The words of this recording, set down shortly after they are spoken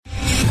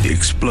The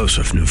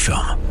explosive new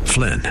film,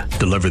 Flynn,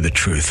 Deliver the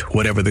Truth,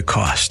 Whatever the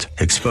Cost,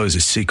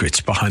 exposes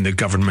secrets behind the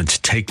government's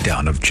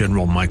takedown of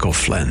General Michael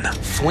Flynn.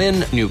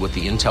 Flynn knew what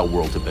the intel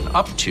world had been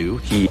up to.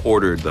 He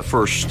ordered the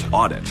first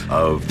audit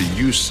of the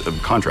use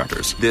of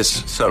contractors.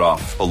 This set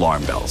off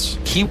alarm bells.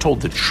 He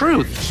told the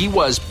truth. He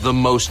was the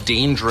most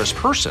dangerous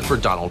person for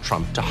Donald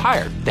Trump to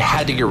hire. They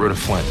had to get rid of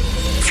Flynn.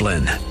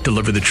 Flynn,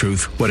 Deliver the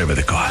Truth, Whatever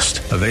the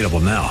Cost. Available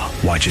now.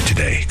 Watch it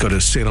today. Go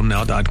to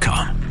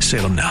salemnow.com.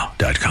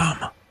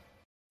 salemnow.com.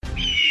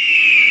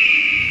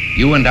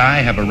 You and I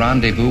have a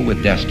rendezvous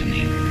with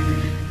destiny.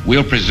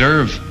 We'll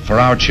preserve for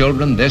our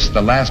children this,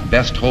 the last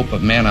best hope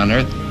of man on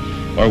earth,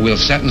 or we'll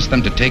sentence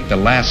them to take the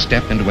last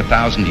step into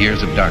 1,000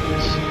 years of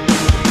darkness.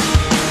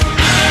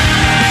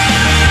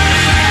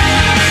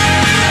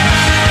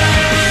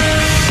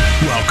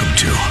 Welcome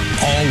to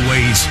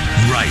Always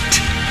Right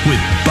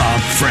with Bob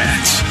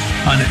Frantz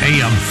on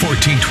AM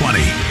 1420.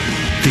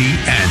 The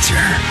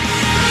Answer.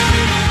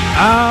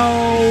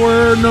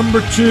 Hour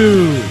number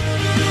 2.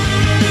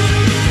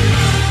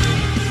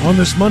 On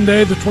this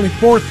Monday, the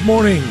 24th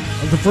morning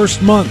of the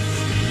first month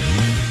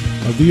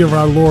of the year of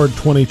our Lord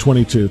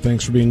 2022.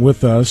 Thanks for being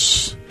with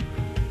us.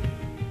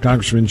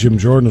 Congressman Jim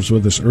Jordan was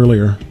with us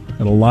earlier.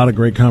 Had a lot of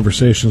great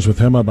conversations with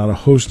him about a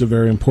host of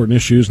very important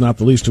issues, not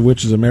the least of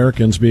which is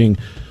Americans being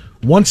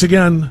once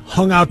again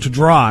hung out to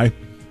dry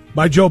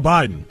by Joe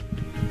Biden.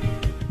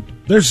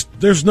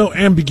 There's no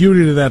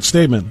ambiguity to that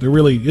statement. There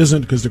really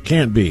isn't, because there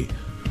can't be.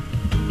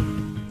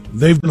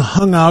 They've been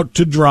hung out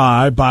to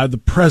dry by the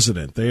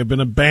president. They have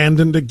been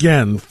abandoned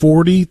again.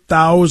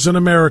 40,000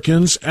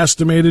 Americans,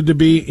 estimated to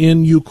be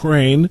in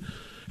Ukraine,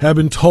 have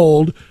been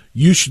told,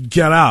 you should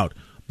get out.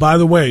 By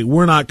the way,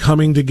 we're not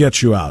coming to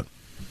get you out.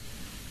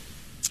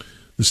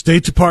 The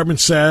State Department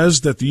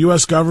says that the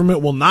U.S.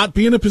 government will not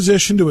be in a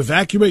position to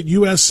evacuate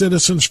U.S.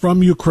 citizens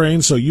from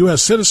Ukraine, so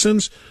U.S.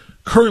 citizens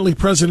currently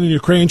present in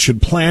Ukraine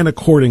should plan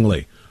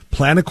accordingly.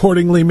 Plan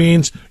accordingly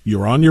means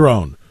you're on your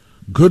own.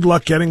 Good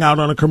luck getting out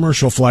on a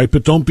commercial flight,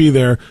 but don't be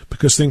there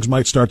because things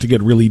might start to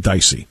get really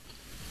dicey.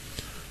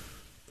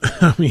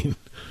 I mean,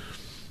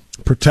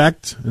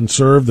 protect and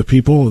serve the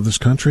people of this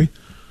country.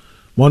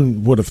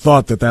 One would have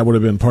thought that that would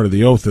have been part of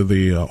the oath of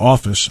the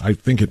office. I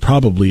think it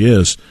probably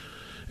is.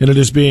 And it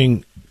is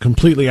being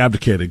completely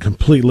abdicated,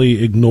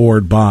 completely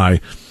ignored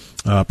by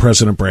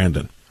President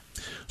Brandon.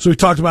 So we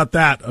talked about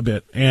that a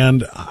bit.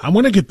 And I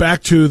want to get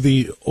back to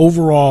the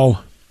overall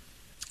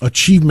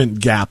achievement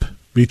gap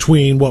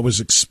between what was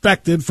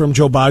expected from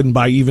Joe Biden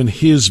by even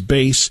his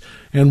base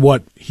and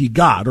what he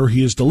got, or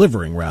he is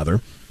delivering,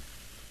 rather.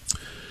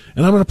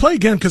 And I'm going to play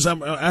again because I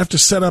have to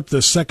set up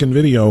the second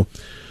video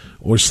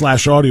or /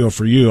 audio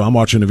for you. I'm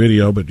watching the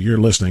video, but you're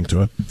listening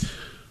to it.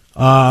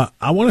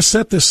 I want to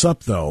set this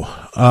up, though.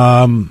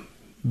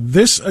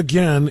 This,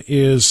 again,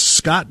 is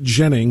Scott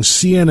Jennings,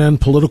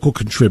 CNN political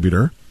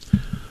contributor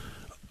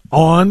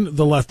on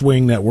the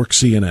left-wing network,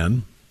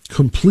 CNN,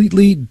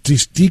 completely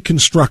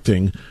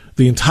deconstructing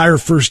the entire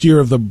first year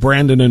of the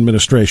Brandon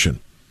administration.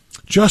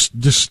 Just,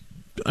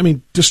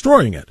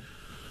 destroying it.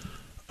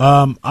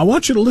 I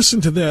want you to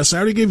listen to this. I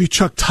already gave you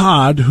Chuck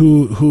Todd,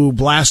 who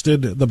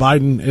blasted the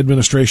Biden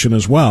administration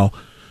as well.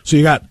 So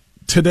you got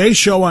Today's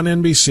show on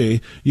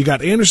NBC. You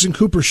got Anderson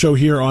Cooper's show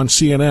here on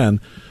CNN,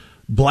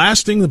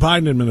 blasting the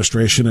Biden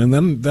administration, and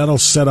then that'll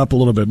set up a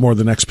little bit more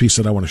the next piece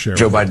that I want to share.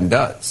 Joe Biden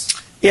does.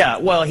 Yeah,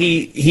 well,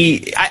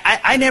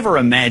 I never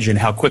imagined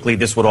how quickly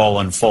this would all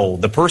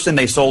unfold. The person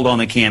they sold on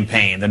the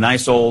campaign, the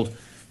nice old,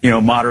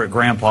 moderate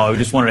grandpa who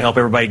just wanted to help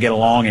everybody get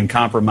along and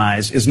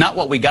compromise, is not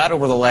what we got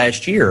over the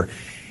last year.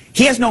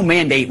 He has no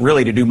mandate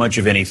really to do much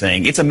of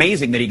anything. It's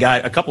amazing that he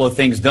got a couple of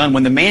things done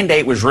when the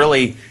mandate was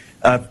really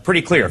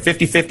pretty clear.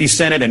 50-50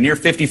 Senate, a near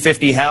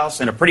 50-50 House,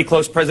 and a pretty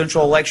close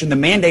presidential election. The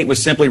mandate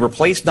was simply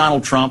replace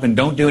Donald Trump and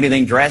don't do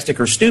anything drastic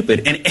or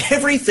stupid. And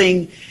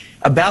everything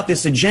about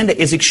this agenda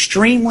is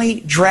extremely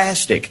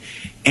drastic.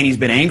 And he's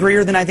been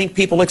angrier than I think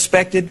people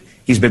expected.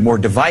 He's been more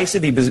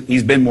divisive.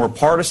 He's been more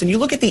partisan. You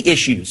look at the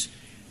issues.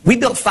 We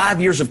built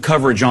 5 years of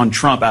coverage on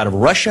Trump out of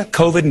Russia,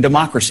 COVID, and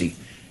democracy.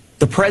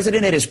 The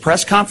president at his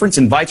press conference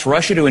invites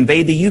Russia to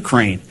invade the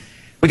Ukraine.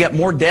 We got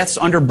more deaths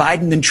under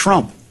Biden than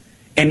Trump.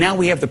 And now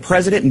we have the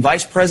president and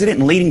vice president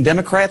and leading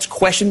Democrats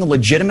question the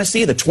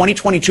legitimacy of the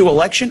 2022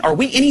 election. Are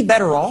we any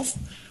better off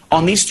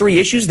on these three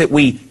issues that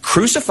we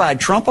crucified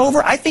Trump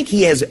over? I think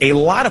he has a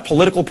lot of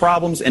political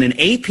problems, and an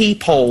AP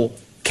poll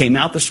came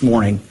out this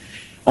morning.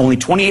 Only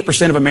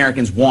 28% of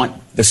Americans want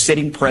the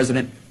sitting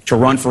president to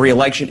run for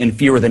re-election, and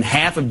fewer than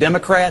half of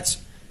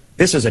Democrats.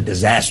 This is a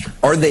disaster.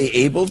 Are they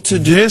able to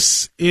do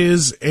this?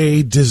 Is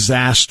a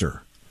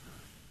disaster.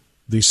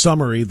 The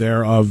summary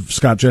there of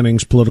Scott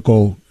Jennings,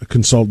 political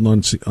consultant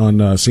on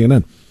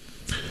CNN.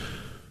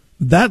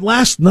 That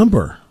last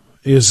number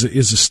is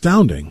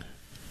astounding.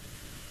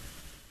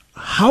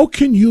 How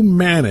can you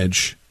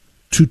manage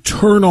to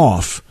turn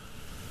off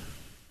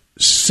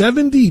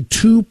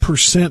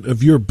 72%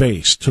 of your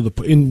base to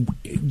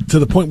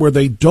the point where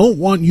they don't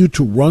want you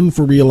to run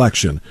for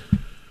re-election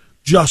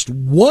just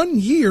 1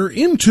 year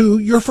into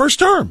your first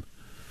term?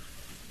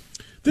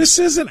 This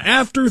isn't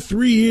after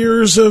 3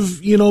 years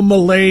of,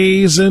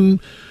 malaise and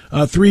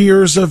 3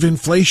 years of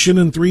inflation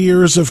and 3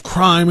 years of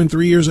crime and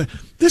 3 years.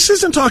 This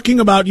isn't talking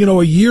about,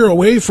 a year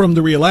away from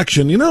the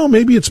reelection.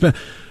 Maybe it's been.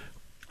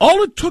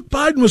 All it took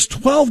Biden was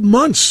 12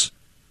 months.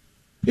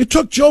 It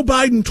took Joe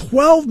Biden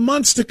 12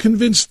 months to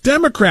convince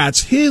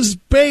Democrats, his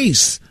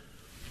base,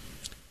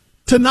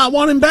 to not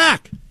want him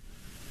back.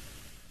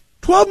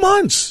 12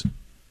 months.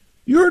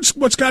 You heard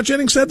what Scott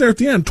Jennings said there at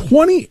the end.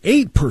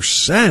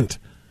 28%.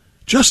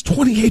 Just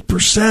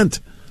 28%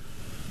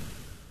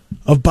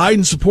 of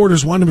Biden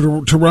supporters want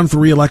him to run for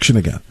re-election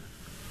again.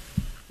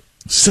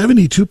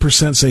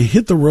 72% say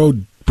hit the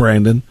road,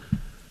 Brandon.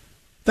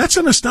 That's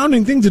an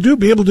astounding thing to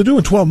be able to do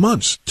in 12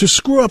 months. To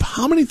screw up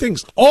how many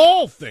things?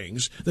 All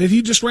things that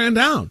he just ran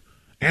down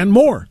and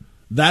more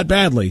that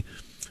badly.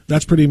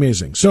 That's pretty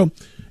amazing. So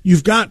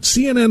you've got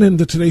CNN and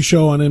the Today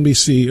Show on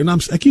NBC. And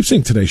I keep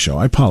saying Today Show.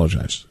 I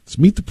apologize. It's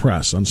Meet the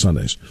Press on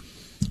Sundays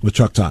with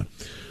Chuck Todd.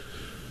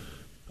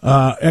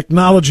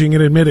 Acknowledging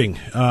and admitting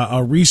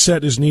a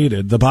reset is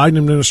needed. The Biden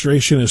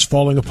administration is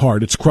falling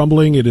apart. It's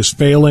crumbling. It is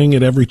failing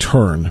at every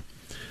turn.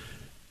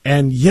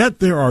 And yet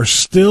there are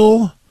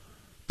still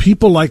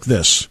people like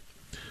this.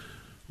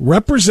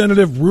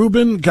 Representative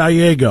Ruben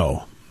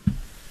Gallego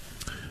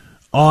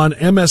on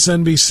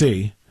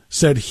MSNBC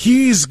said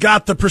he's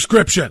got the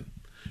prescription.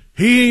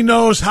 He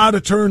knows how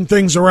to turn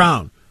things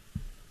around.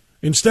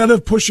 Instead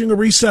of pushing a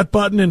reset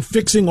button and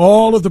fixing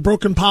all of the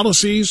broken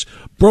policies,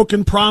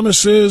 broken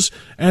promises,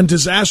 and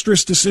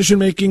disastrous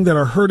decision-making that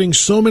are hurting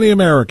so many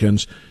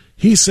Americans,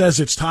 he says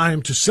it's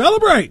time to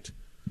celebrate.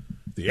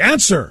 The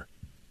answer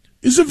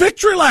is a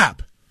victory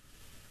lap.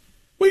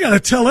 We got to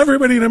tell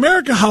everybody in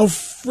America how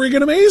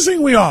friggin'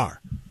 amazing we are.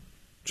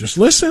 Just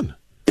listen.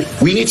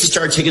 We need to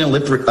start taking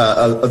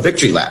a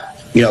victory lap.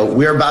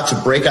 We're about to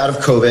break out of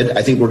COVID.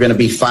 I think we're going to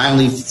be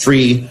finally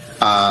free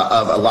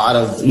of a lot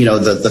of,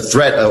 the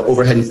threat of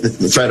overhead, the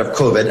threat of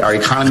COVID. Our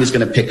economy is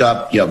going to pick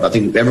up. I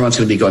think everyone's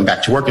going to be going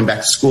back to work and back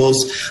to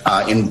schools.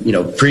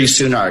 Pretty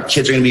soon our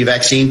kids are going to be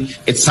vaccinated.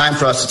 It's time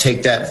for us to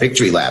take that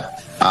victory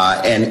lap.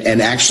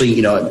 And actually,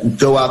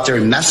 go out there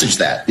and message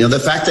that. The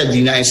fact that the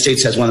United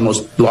States has one of the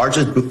most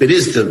largest, it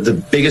is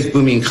the biggest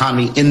booming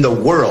economy in the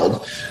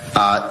world,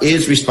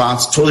 is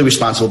totally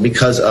responsible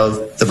because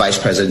of the vice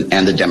president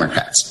and the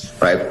Democrats,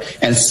 right?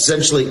 And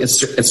essentially,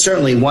 it's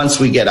certainly once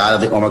we get out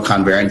of the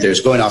Omicron variant, there's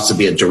going to also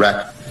be a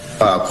direct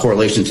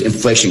correlation to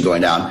inflation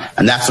going down.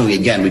 And that's when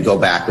we go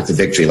back with the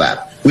victory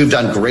lap. We've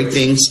done great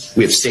things.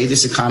 We have saved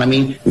this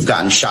economy. We've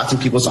gotten shots in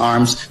people's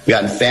arms. We've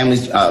gotten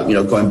families,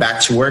 going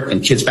back to work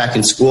and kids back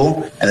in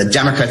school. And the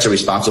Democrats are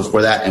responsible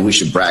for that, and we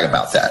should brag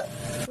about that.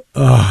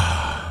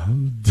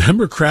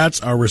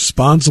 Democrats are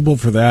responsible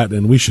for that,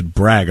 and we should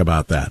brag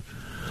about that.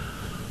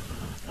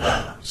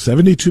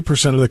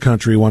 72% of the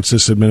country wants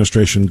this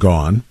administration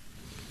gone.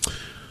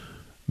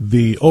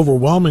 The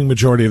overwhelming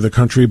majority of the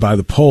country, by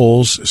the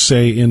polls,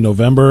 say in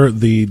November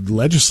the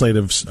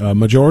legislative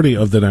majority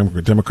of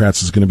the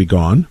Democrats is going to be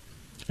gone.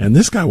 And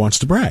this guy wants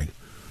to brag.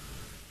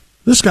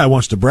 This guy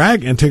wants to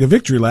brag and take a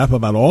victory lap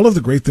about all of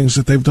the great things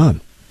that they've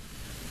done.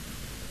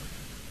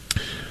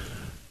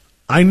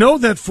 I know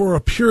that for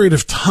a period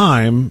of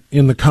time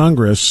in the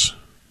Congress,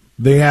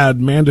 they had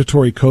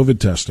mandatory COVID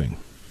testing.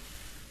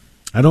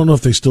 I don't know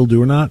if they still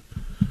do or not,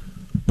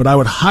 but I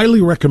would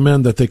highly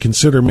recommend that they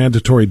consider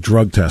mandatory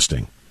drug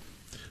testing,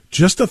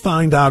 just to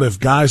find out if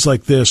guys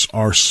like this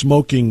are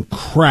smoking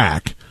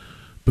crack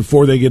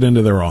before they get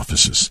into their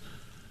offices.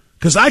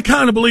 Because I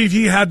kind of believe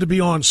he had to be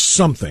on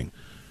something.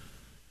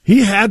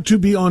 He had to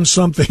be on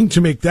something to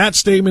make that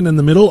statement in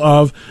the middle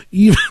of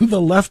even the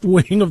left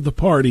wing of the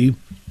party,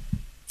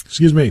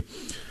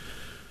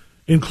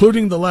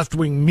 including the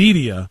left-wing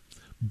media,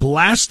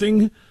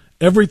 blasting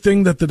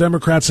everything that the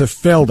Democrats have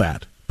failed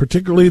at,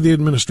 particularly the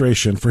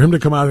administration, for him to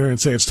come out here and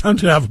say, it's time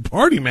to have a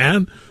party,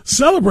 man.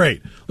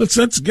 Celebrate.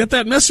 Let's get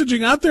that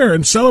messaging out there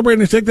and celebrate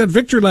and take that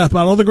victory lap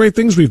about all the great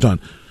things we've done.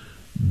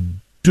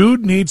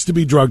 Dude needs to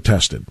be drug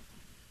tested.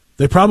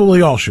 They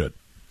probably all should,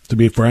 to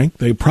be frank.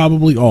 They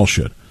probably all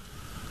should.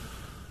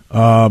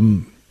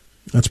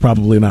 That's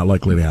probably not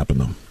likely to happen,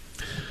 though.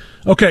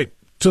 Okay,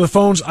 to the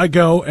phones I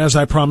go, as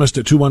I promised,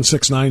 at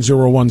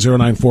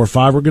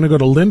 216-901-0945. We're going to go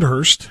to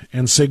Lyndhurst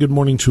and say good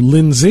morning to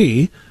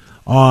Lindsay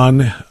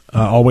on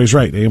Always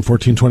Right, AM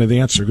 1420, The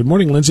Answer. Good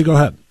morning, Lindsay. Go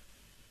ahead.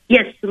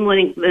 Yes, good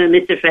morning,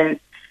 Mr. Friend.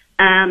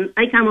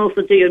 I come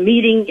also to your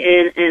meeting,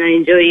 and I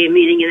enjoy your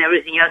meeting and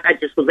everything else. I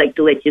just would like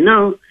to let you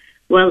know,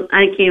 well,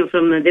 I came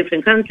from a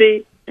different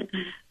country,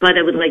 but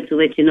I would like to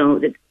let you know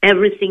that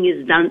everything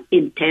is done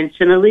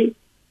intentionally,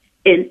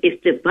 and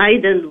if the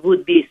Biden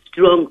would be a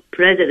strong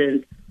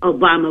president,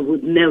 Obama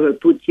would never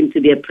put him to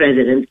be a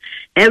president.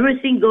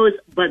 Everything goes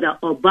by the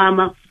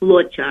Obama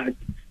flow chart.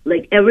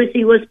 Like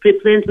everything was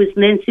pre-planned with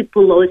Nancy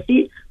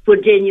Pelosi for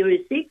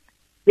January 6th,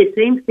 the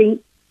same thing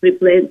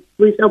pre-planned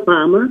with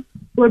Obama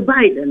for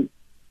Biden.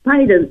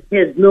 Biden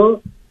has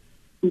no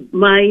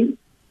mind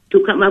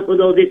to come up with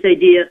all this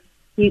idea.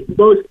 He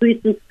goes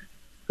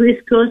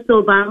crisscross to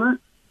Obama.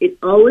 It's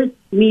always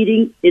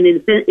meeting and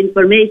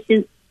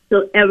information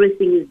So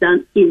everything is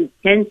done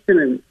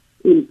intentionally.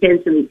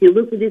 If you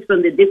look at this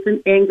from the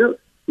different angle,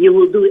 you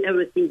will do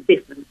everything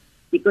different.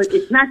 Because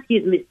it's not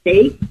his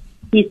mistake,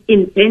 his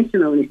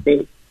intentional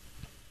mistake.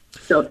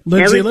 So,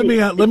 Lindsay,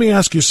 let me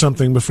ask you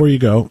something before you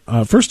go.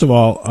 First of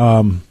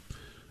all,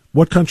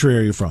 what country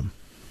are you from?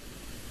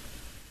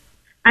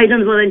 I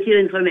don't volunteer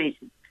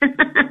information.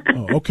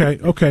 Oh, okay.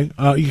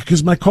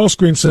 Because my call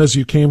screen says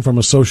you came from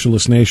a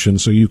socialist nation,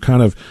 so you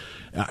kind of.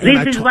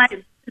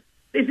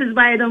 This is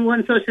why I don't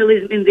want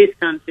socialism in this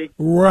country.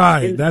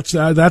 Right. That's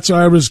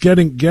I was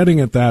getting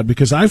at that,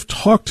 because I've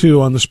talked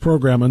to on this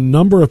program a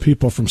number of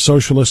people from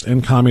socialist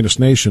and communist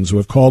nations who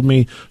have called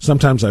me.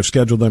 Sometimes I've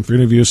scheduled them for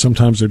interviews.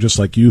 Sometimes they're just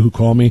like you who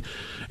call me,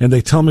 and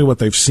they tell me what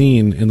they've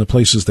seen in the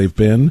places they've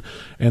been,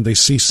 and they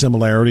see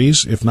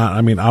similarities, if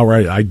not,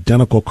 outright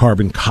identical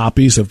carbon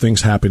copies of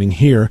things happening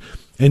here.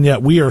 And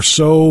yet we are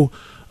so,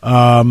 we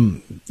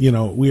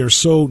are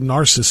so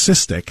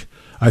narcissistic,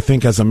 I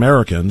think, as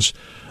Americans,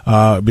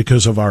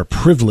 because of our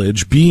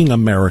privilege being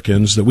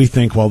Americans, that we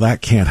think, well,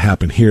 that can't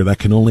happen here. That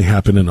can only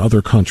happen in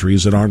other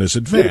countries that aren't as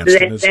advanced.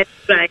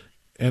 That's right.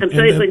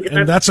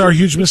 And that's our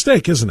huge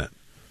mistake, isn't it?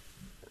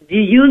 Do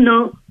you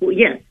know?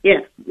 Yes.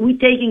 We're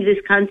taking this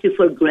country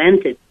for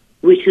granted.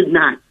 We should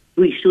not.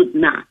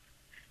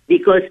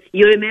 Because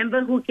you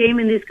remember who came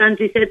in this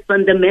country, said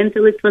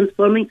fundamentally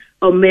transforming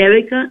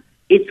America?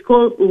 It's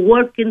called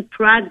work in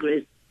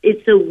progress.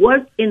 It's a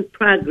work in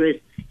progress.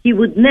 He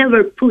would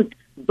never put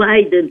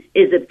Biden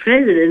as a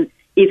president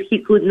if he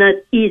could not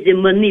easily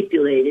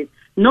manipulate it.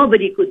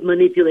 Nobody could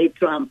manipulate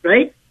Trump,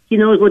 right? He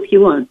knows what he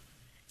wants.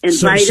 And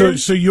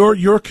so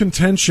your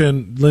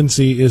contention,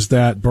 Lindsay, is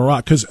that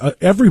Barack, because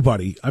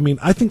everybody,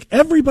 I think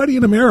everybody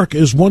in America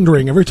is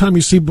wondering every time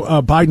you see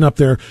Biden up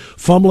there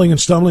fumbling and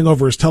stumbling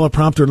over his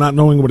teleprompter, not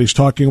knowing what he's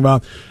talking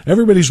about.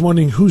 Everybody's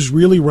wondering who's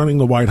really running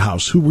the White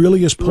House, who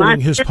really is pulling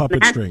his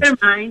puppet strings.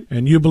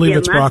 And you believe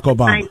it's Barack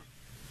Obama.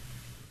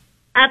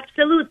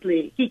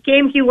 Absolutely. He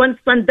wants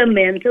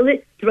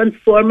fundamentally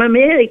transform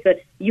America.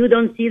 You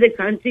don't see the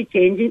country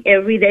changing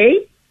every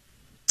day?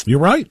 You're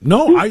right.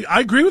 No, I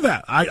agree with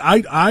that.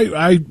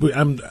 I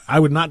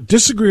would not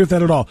disagree with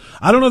that at all.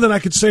 I don't know that I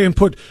could say and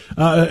put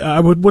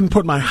wouldn't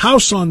put my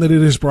house on that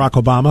it is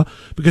Barack Obama,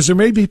 because there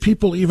may be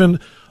people even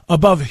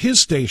above his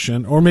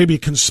station, or maybe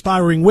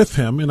conspiring with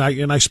him. And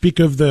I speak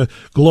of the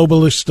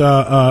globalist,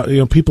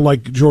 people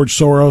like George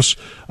Soros,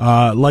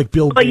 like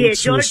Bill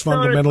Gates, who is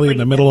fundamentally in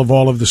the middle of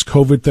all of this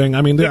COVID thing.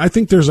 I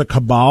think there's a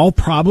cabal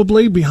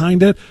probably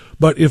behind it.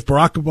 But if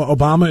Barack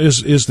Obama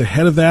is the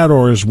head of that,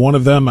 or is one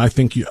of them, I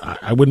think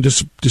I wouldn't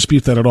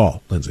dispute that at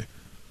all, Lindsay.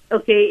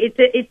 Okay,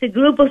 it's a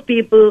group of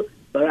people: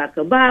 Barack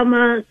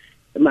Obama,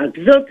 Mark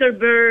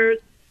Zuckerberg,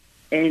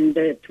 and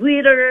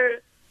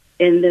Twitter.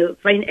 And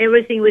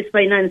everything was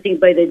financing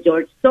by the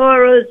George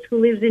Soros,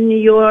 who lives in New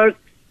York.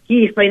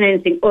 He's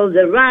financing all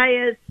the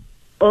riots,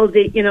 all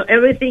the,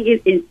 everything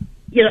is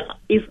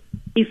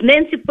if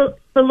Nancy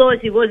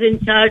Pelosi was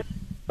in charge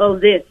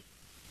of the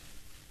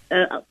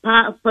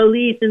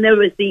police and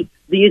everything,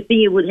 do you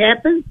think it would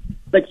happen?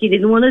 But she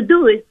didn't want to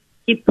do it.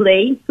 She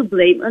planned to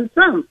blame on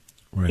Trump.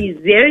 Right. She's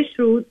very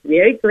shrewd,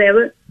 very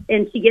clever,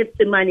 and she gets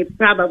the money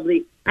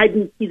probably. I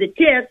didn't see the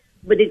check,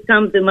 but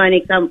the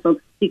money comes from,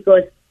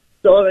 because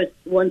Soros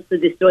wants to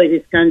destroy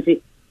this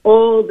country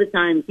all the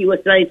time. He was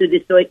trying to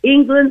destroy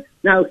England.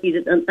 Now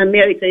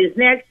America is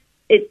next.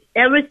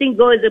 Everything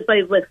goes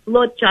by with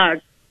flow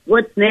chart.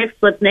 What's next?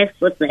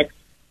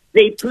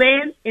 They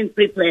plan and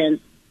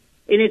pre-plan.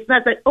 And it's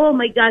not like, oh,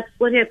 my God,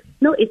 what happened?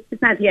 No,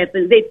 it's not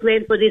happening. They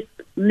planned for this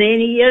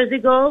many years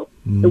ago.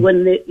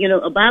 When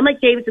Obama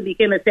came to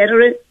become a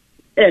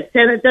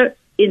senator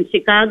in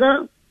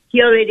Chicago,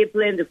 he already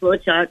planned the flow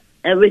chart.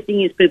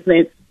 Everything is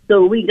pre-planned.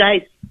 So we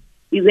guys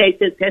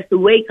have to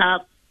wake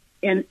up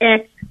and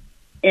act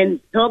and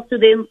talk to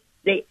them,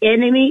 the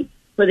enemy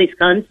for this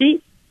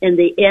country and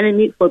the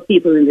enemy for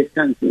people in this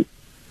country.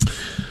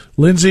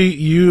 Lindsay,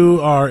 you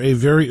are a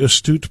very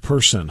astute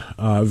person,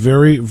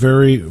 very,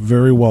 very,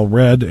 very well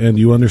read, and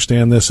you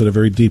understand this at a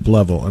very deep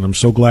level. And I'm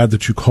so glad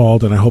that you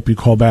called, and I hope you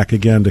call back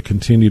again to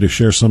continue to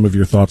share some of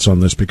your thoughts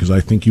on this, because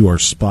I think you are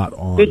spot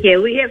on. Okay,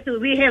 we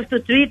have to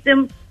treat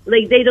them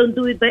like they don't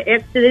do it by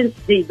accident;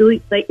 they do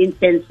it by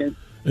intention.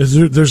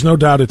 There's no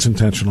doubt it's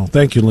intentional.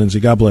 Thank you,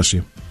 Lindsay. God bless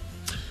you.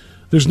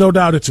 There's no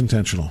doubt it's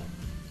intentional.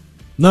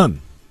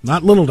 None.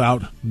 Not little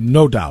doubt.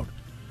 No doubt.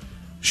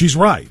 She's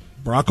right.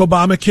 Barack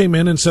Obama came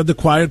in and said the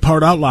quiet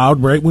part out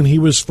loud right when he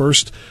was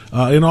first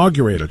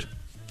inaugurated,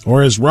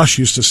 or as Rush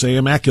used to say,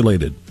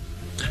 immaculated.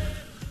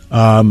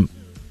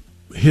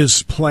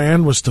 His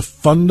plan was to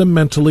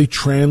fundamentally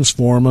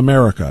transform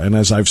America. And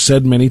as I've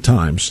said many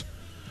times,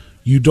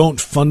 you don't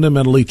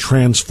fundamentally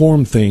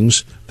transform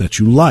things that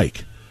you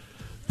like.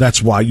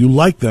 That's why you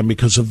like them,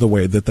 because of the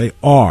way that they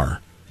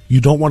are.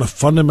 You don't want to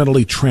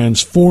fundamentally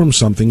transform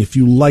something if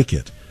you like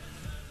it.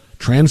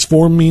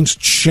 Transform means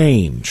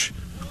change.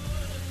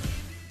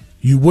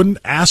 You wouldn't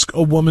ask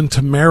a woman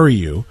to marry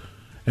you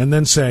and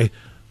then say,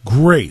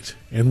 great,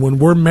 and when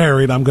we're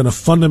married, I'm going to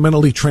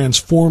fundamentally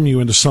transform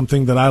you into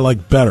something that I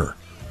like better.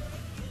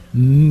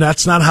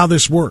 That's not how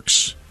this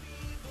works.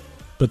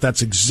 But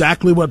that's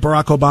exactly what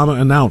Barack Obama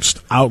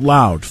announced out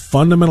loud.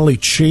 Fundamentally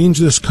change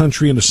this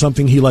country into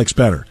something he likes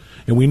better.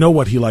 And we know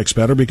what he likes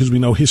better because we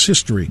know his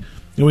history.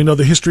 And we know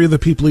the history of the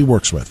people he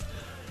works with.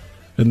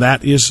 And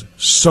that is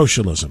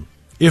socialism,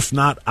 if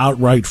not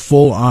outright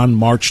full-on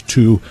march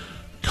to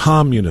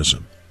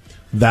communism.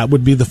 That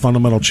would be the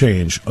fundamental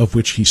change of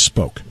which he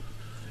spoke.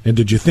 And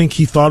did you think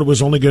he thought it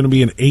was only going to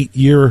be an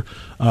 8-year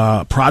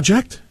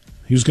project?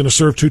 He was going to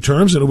serve 2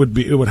 terms and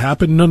it would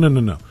happen?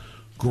 No.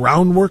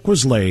 Groundwork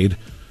was laid,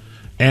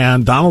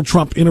 and Donald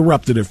Trump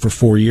interrupted it for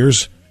 4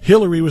 years.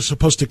 Hillary was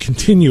supposed to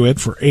continue it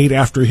for 8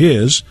 after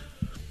his,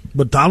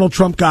 but Donald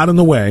Trump got in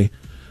the way,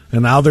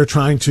 and now they're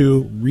trying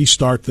to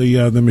restart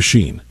the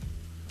machine.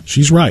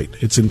 She's right.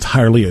 It's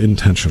entirely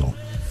intentional.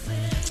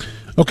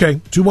 Okay,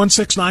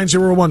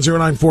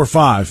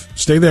 216-901-0945.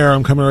 Stay there.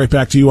 I'm coming right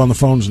back to you on the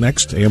phones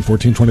next. AM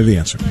 1420, The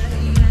Answer.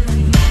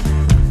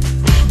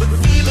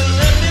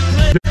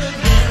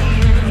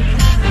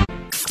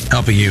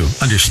 Helping you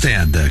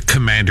understand the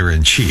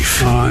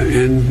commander-in-chief.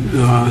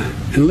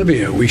 In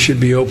Libya, we should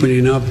be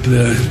opening up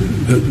the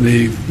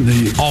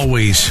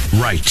Always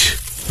right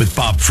with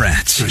Bob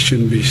France. I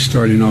shouldn't be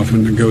starting off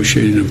with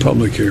negotiating in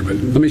public here, but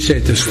let me say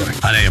it this way.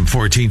 On AM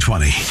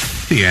 1420,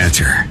 The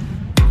Answer.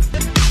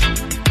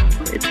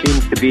 It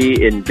seems to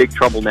be in big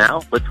trouble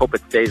now. Let's hope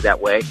it stays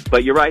that way.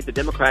 But you're right, the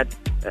Democrats,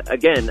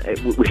 again,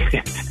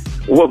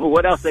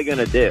 what else are they going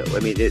to do?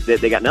 I mean,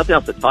 they got nothing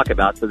else to talk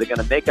about, so they're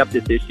going to make up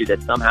this issue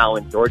that somehow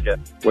in Georgia,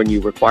 when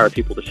you require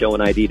people to show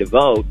an ID to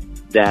vote,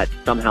 that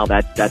somehow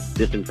that's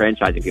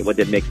disenfranchising people.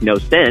 It makes no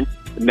sense.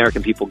 The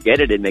American people get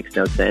it. It makes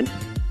no sense.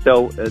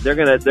 So they're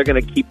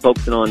gonna keep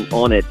focusing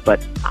on it. But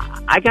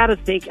I gotta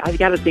think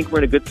we're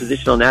in a good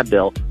position on that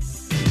bill.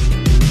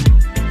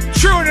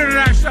 True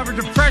international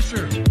effort to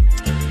pressure.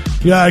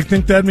 Yeah, I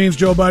think that means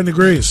Joe Biden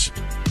agrees.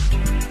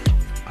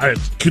 It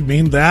could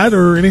mean that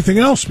or anything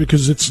else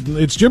because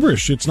it's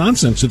gibberish. It's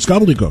nonsense. It's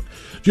gobbledygook.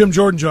 Jim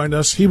Jordan joined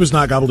us. He was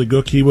not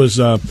gobbledygook. He was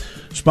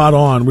spot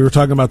on. We were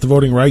talking about the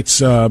voting rights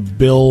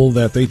bill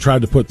that they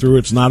tried to put through.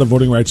 It's not a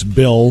voting rights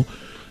bill.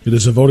 It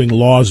is a voting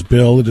laws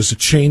bill. It is a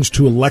change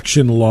to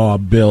election law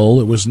bill.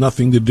 It was had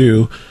nothing to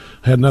do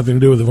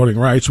with the voting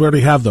rights. We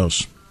already have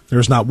those.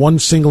 There's not one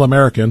single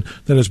American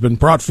that has been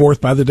brought forth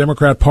by the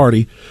Democrat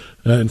Party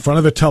in front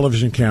of a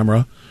television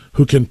camera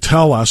who can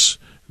tell us,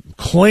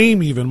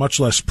 claim even, much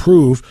less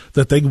prove,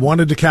 that they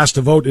wanted to cast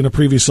a vote in a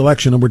previous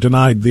election and were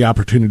denied the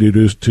opportunity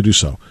to do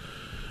so,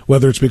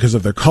 whether it's because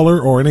of their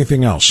color or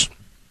anything else.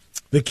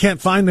 They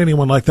can't find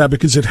anyone like that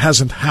because it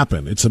hasn't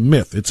happened. It's a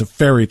myth. It's a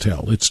fairy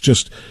tale.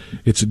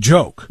 It's a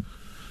joke.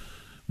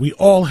 We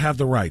all have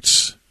the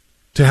rights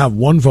to have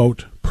one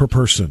vote per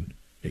person.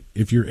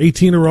 If you're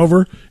 18 or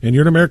over and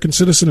you're an American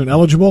citizen and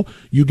eligible,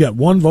 you get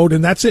one vote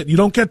and that's it. You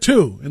don't get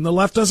 2. And the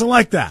left doesn't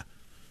like that.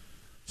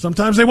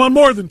 Sometimes they want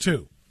more than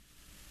 2.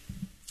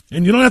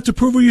 And you don't have to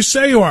prove who you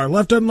say you are.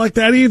 Left doesn't like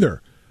that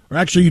either. Or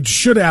actually, you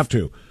should have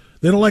to.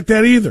 They don't like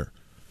that either.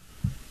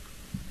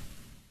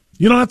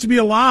 You don't have to be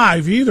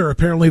alive either,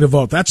 apparently, to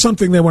vote. That's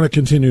something they want to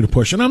continue to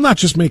push. And I'm not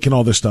just making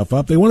all this stuff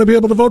up. They want to be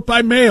able to vote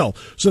by mail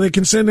so they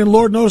can send in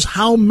Lord knows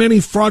how many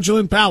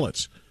fraudulent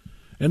ballots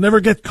and never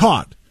get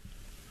caught.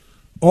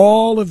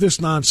 All of this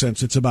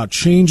nonsense, it's about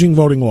changing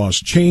voting laws,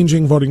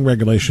 changing voting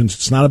regulations.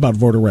 It's not about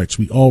voter rights.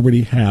 We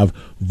already have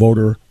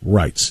voter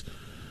rights.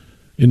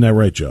 Isn't that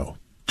right, Joe?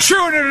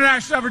 True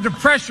international effort to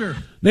pressure.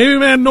 Navy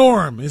man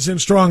Norm is in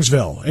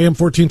Strongsville. AM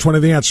 1420,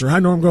 The Answer. Hi,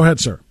 Norm. Go ahead,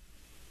 sir.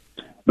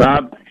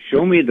 Bob,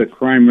 show me the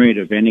crime rate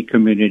of any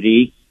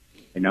community,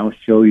 and I'll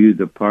show you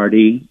the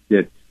party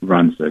that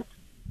runs it.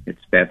 It's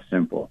that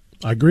simple.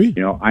 I agree.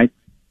 You know, I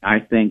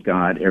thank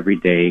God every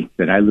day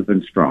that I live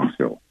in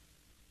Strongsville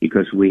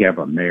because we have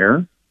a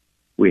mayor,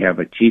 we have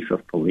a chief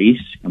of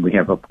police, and we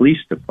have a police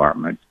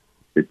department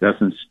that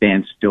doesn't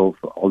stand still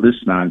for all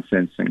this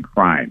nonsense and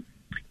crime.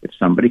 If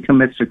somebody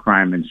commits a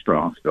crime in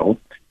Strongsville,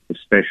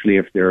 especially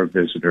if they're a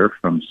visitor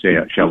from, say,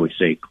 shall we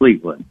say,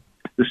 Cleveland,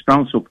 the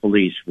Strongsville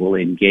police will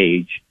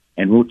engage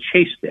and will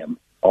chase them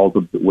all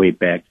the way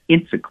back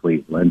into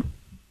Cleveland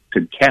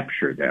to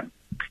capture them.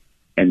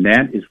 And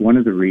that is one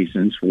of the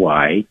reasons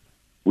why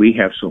we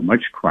have so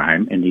much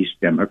crime in these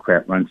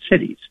Democrat-run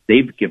cities.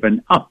 They've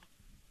given up,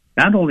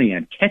 not only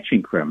on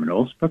catching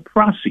criminals, but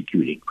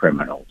prosecuting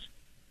criminals.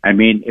 I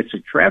mean, it's a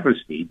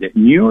travesty that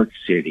New York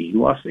City,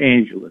 Los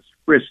Angeles,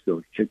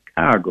 Frisco,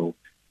 Chicago,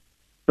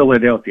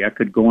 Philadelphia, I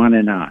could go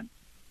on,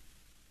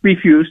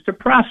 refuse to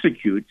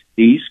prosecute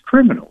these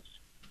criminals.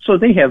 So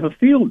they have a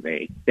field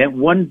day. That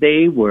one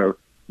day where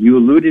you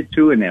alluded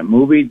to in that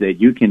movie that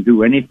you can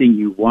do anything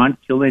you want,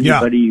 kill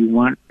anybody you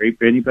want,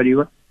 rape anybody you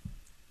want.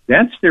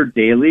 That's their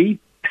daily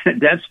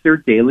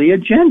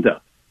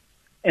agenda.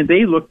 And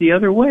they look the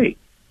other way.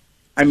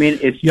 I mean,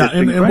 it's just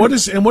and what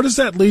does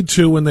that lead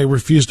to when they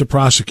refuse to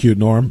prosecute,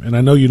 Norm? And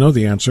I know you know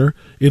the answer.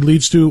 It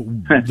leads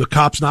to the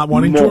cops not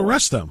wanting to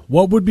arrest them.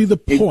 What would be the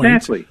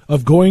point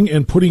of going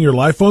and putting your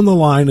life on the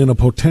line in a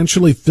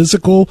potentially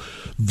physical,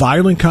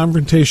 violent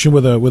confrontation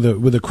with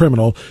a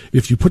criminal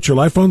if you put your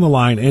life on the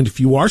line and if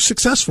you are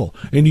successful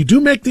and you do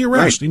make the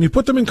arrest and you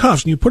put them in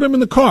cuffs and you put them in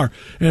the car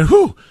and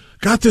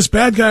got this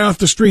bad guy off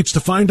the streets to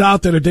find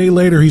out that a day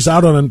later he's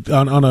out on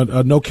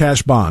a no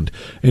cash bond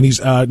and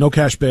he's no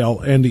cash bail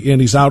and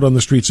he's out on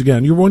the streets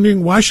again. You're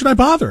wondering, why should I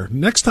bother?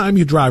 Next time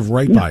you drive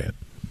right by it.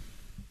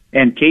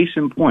 And case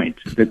in point,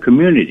 the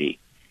community.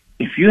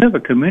 If you have a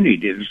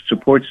community that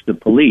supports the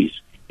police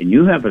and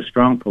you have a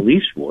strong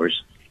police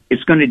force,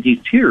 it's going to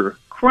deter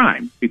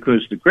crime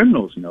because the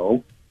criminals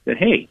know that,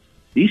 hey,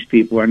 these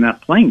people are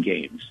not playing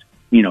games,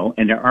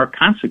 and there are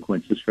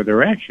consequences for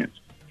their actions.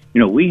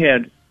 We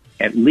had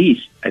at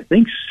least, I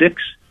think,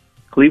 6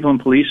 Cleveland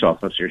police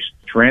officers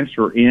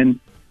transfer in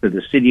to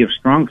the city of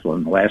Strongsville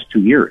in the last 2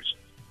 years.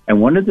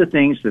 And one of the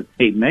things that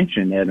they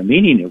mentioned at a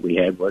meeting that we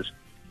had was,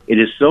 it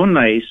is so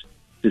nice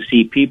to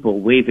see people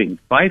waving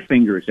 5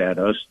 fingers at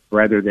us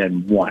rather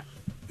than one.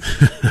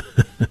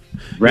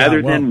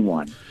 Than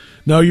one.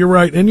 No, you're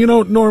right. And,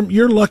 Norm,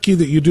 you're lucky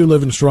that you do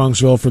live in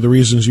Strongsville for the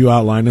reasons you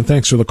outlined, and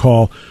thanks for the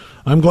call.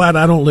 I'm glad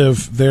I don't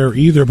live there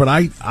either, but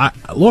I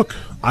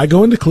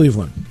go into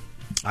Cleveland.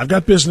 I've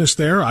got business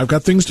there. I've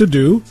got things to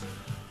do.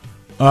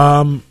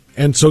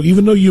 And so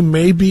even though you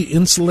may be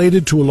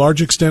insulated to a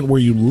large extent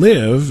where you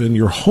live, in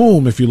your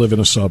home if you live in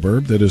a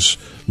suburb that is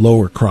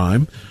lower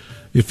crime,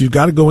 if you've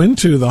got to go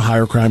into the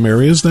higher crime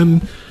areas,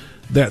 then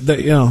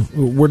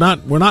we're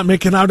not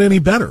making out any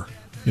better,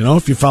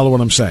 if you follow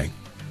what I'm saying.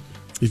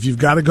 If you've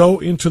got to go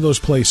into those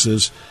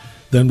places,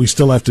 then we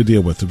still have to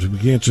deal with it. We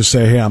can't just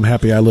say, hey, I'm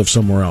happy I live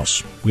somewhere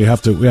else. We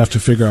have to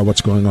figure out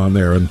what's going on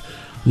there. And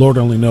Lord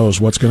only knows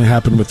what's going to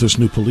happen with this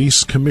new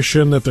police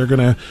commission that they're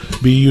going to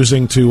be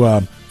using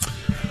to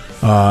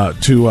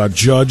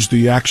judge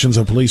the actions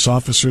of police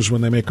officers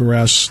when they make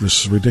arrests.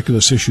 This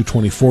ridiculous issue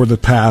 24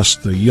 that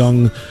passed, the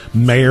young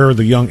mayor,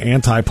 the young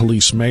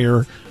anti-police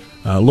mayor.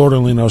 Lord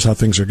only knows how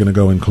things are going to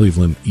go in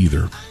Cleveland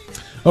either.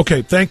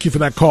 Okay, thank you for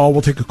that call.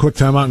 We'll take a quick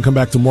time out and come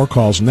back to more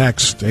calls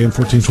next. AM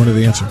 1420,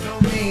 The Answer.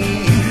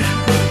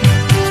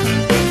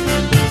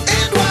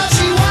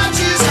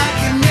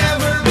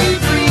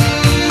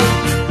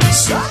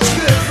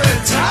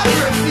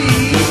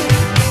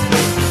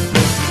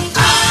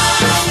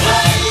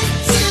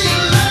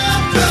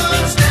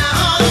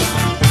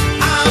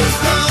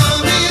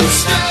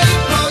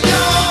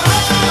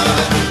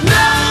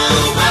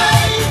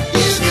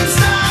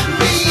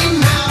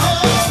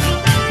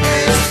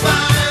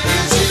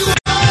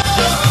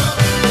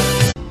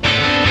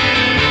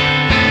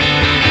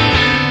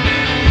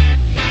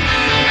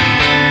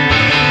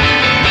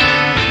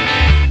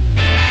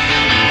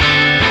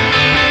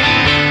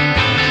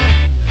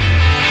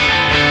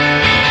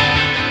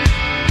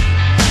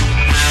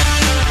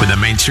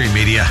 Mainstream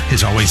media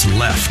is always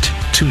left.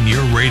 Tune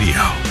your radio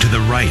to the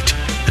right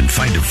and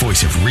find a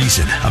voice of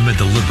reason amid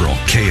the liberal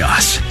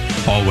chaos.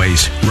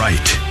 Always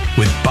right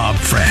with Bob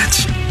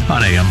France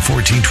on AM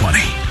 1420.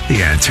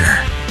 The Answer.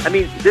 I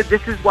mean, this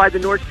is why the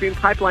Nord Stream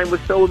pipeline was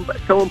so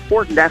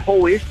important, that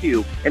whole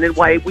issue, and then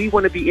why we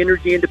want to be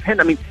energy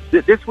independent. I mean,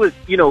 this was,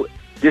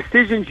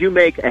 decisions you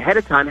make ahead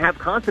of time have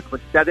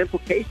consequences, have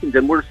implications,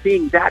 and we're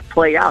seeing that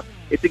play out.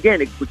 It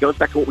goes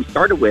back to what we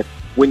started with.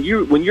 When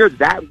you're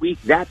that weak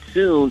that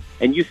soon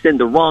and you send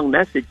the wrong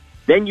message,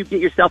 then you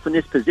get yourself in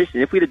this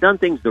position. If we'd have done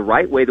things the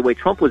right way, the way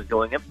Trump was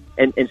doing them,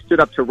 and stood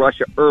up to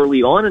Russia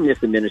early on in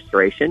this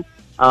administration,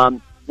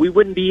 we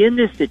wouldn't be in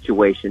this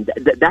situation.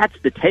 That's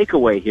the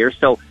takeaway here.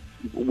 So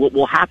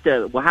we'll have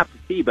to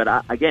see.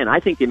 But again,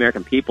 I think the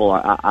American people,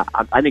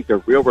 I think they're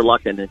real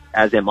reluctant,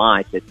 as am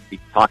I, to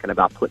be talking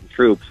about putting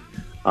troops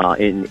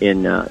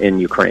in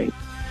Ukraine.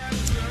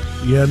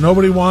 Yeah,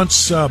 nobody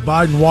wants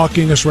Biden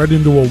walking us right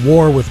into a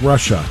war with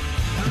Russia.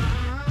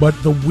 But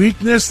the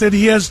weakness that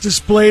he has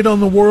displayed on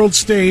the world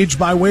stage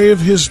by way of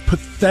his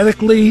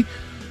pathetically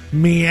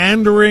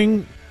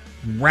meandering,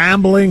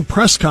 rambling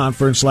press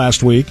conference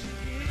last week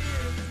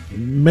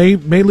may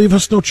leave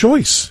us no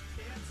choice.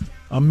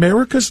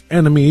 America's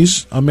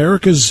enemies,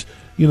 America's,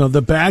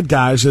 the bad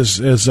guys,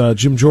 as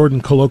Jim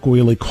Jordan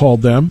colloquially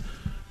called them,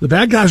 the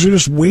bad guys are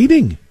just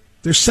waiting.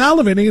 They're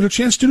salivating at a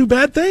chance to do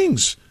bad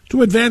things,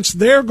 to advance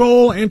their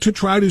goal and to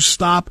try to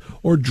stop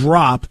or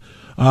drop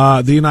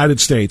the United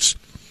States,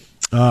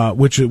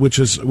 which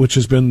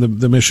has been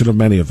the mission of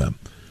many of them.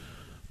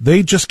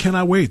 They just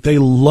cannot wait. They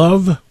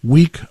love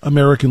weak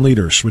American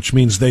leaders, which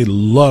means they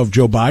love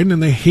Joe Biden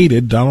and they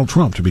hated Donald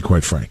Trump, to be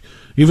quite frank.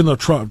 Even though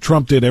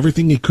Trump did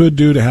everything he could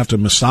do to have to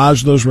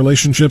massage those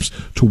relationships,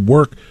 to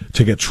work,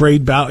 to get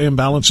trade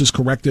imbalances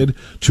corrected,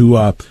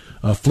 to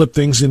flip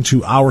things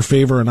into our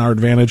favor and our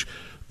advantage,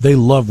 they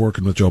love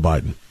working with Joe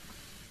Biden.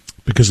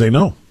 Because they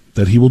know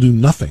that he will do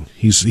nothing.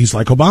 He's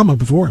like Obama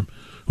before him,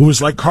 who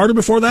was like Carter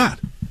before that.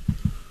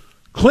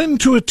 Clinton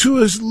to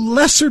a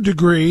lesser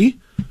degree,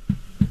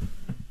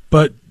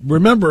 but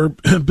remember,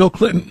 Bill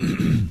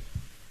Clinton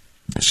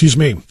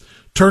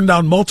turned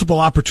down multiple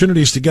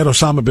opportunities to get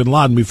Osama bin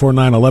Laden before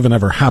 9/11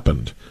 ever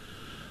happened.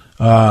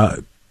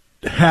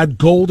 Had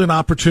golden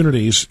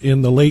opportunities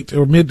in the late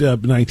or mid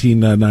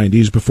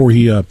 1990s before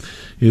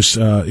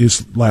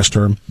his last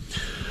term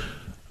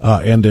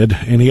ended,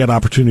 and he had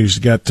opportunities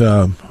to get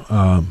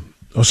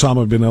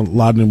Osama bin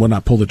Laden and would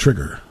not pull the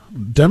trigger.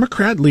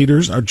 Democrat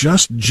leaders are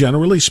just,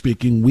 generally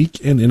speaking, weak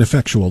and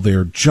ineffectual. They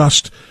are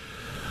just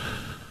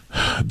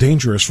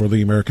dangerous for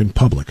the American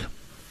public.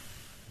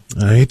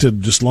 I hate to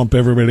just lump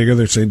everybody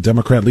together and say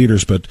Democrat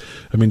leaders, but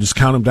I mean, just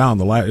count them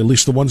down. At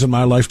least the ones in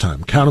my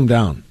lifetime. Count them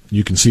down.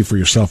 You can see for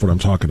yourself what I'm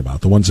talking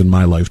about. The ones in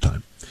my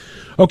lifetime.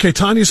 Okay,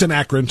 Tanya's in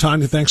Akron.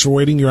 Tanya, thanks for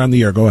waiting. You're on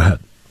the air. Go ahead.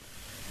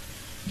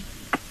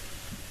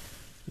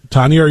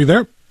 Tanya, are you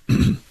there?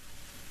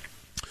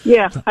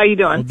 Yeah. How you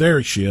doing? Oh,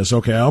 there she is.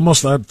 Okay, I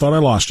almost thought I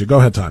lost you. Go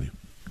ahead, Tanya.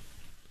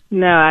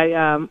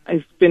 No,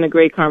 it's been a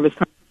great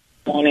conversation.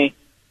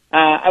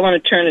 I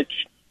want to turn the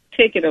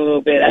ticket a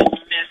little bit. I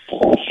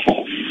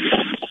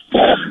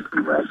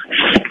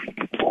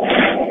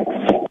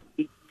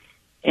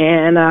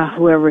and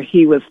whoever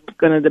he was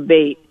going to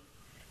debate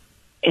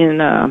in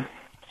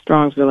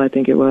Strongsville, I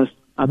think it was.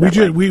 We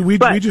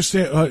just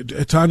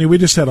Tanya, we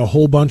just had a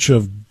whole bunch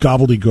of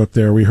gobbledygook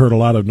there. We heard a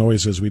lot of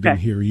noises. We didn't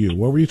hear you.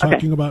 What were you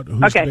talking about?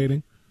 Who's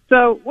debating?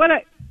 So what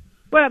I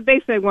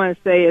basically want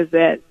to say is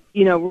that,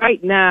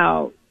 right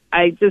now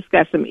I just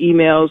got some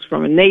emails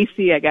from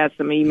NACI. I got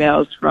some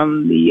emails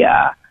from the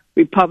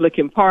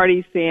Republican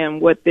Party saying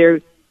what they're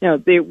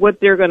going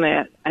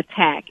to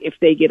attack if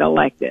they get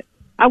elected.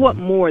 I want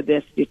more of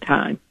this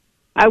time.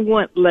 I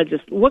want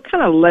what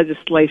kind of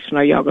legislation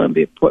are y'all going to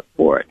be put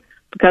forward?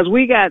 Because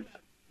we got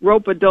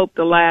rope-a-dope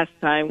the last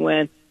time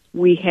when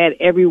we had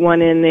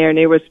everyone in there and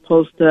they were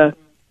supposed to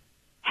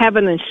have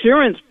an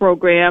insurance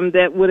program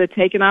that would have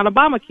taken out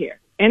Obamacare.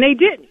 And they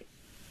didn't.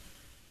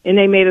 And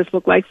they made us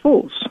look like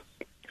fools.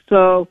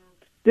 So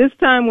this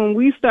time when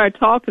we start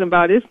talking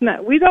about it,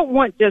 we don't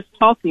want just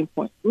talking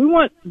points. We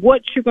want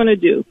what you're going to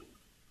do,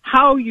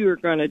 how you're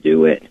going to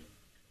do it.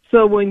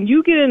 So when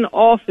you get in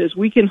office,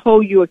 we can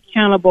hold you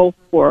accountable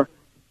for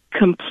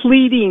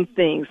completing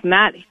things,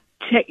 not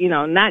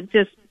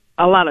just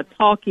a lot of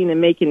talking and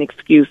making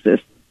excuses.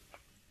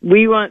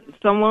 We want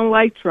someone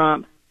like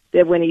Trump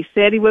that when he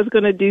said he was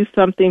going to do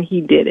something,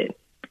 he did it.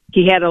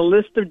 He had a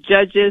list of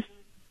judges,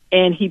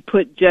 and he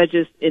put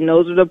judges, and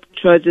those are the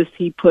judges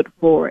he put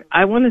forward.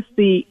 I want to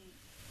see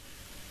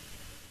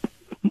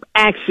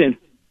action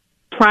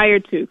prior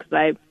to,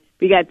 because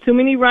we got too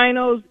many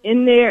rhinos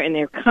in there, and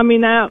they're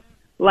coming out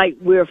like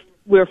we're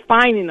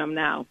finding them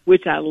now,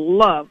 which I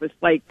love. It's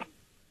like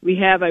we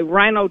have a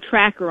rhino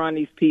tracker on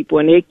these people,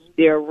 and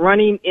they're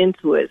running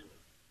into us.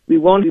 We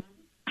won't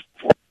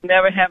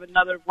never have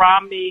another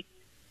Romney,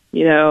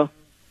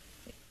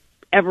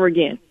 ever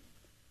again,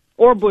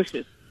 or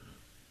Bushes.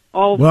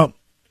 Let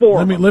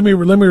me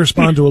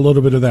respond to a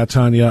little bit of that,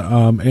 Tanya,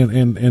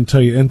 and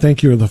tell you, and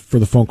thank you for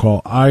the phone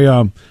call.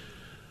 I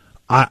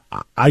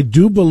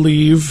do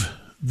believe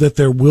that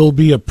there will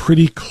be a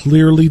pretty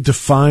clearly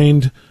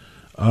defined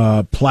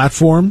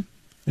platform,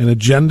 an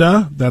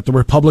agenda that the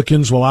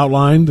Republicans will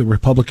outline. The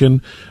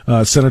Republican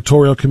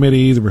Senatorial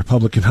Committee, the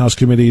Republican House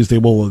committees, they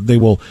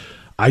will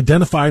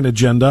identify an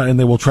agenda, and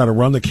they will try to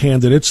run the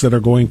candidates that are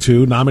going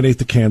to nominate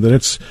the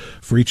candidates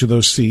for each of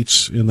those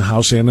seats in the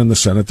House and in the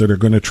Senate that are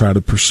going to try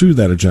to pursue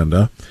that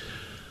agenda.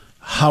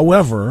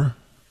 However,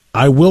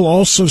 I will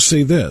also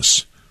say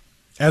this.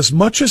 As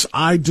much as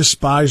I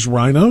despise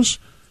rhinos,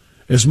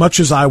 as much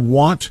as I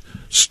want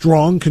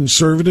strong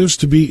conservatives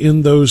to be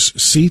in those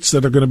seats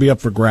that are going to be up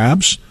for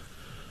grabs,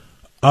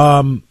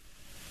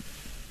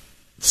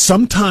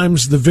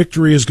 sometimes the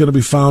victory is going to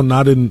be found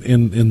not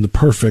in the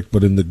perfect,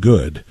 but in the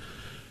good.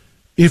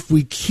 If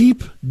we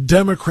keep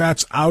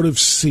Democrats out of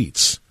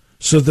seats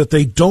so that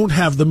they don't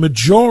have the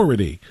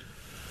majority,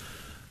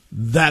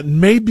 that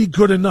may be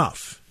good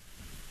enough,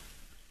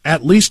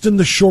 at least in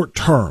the short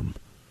term.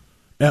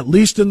 That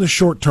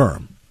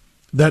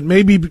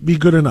may be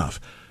good enough.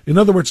 In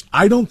other words,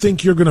 I don't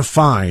think you're going to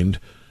find,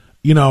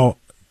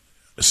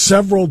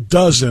 several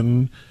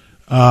dozen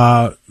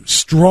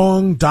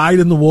strong,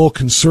 dyed-in-the-wool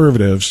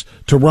conservatives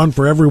to run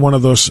for every one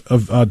of those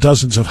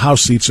dozens of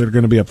House seats that are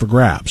going to be up for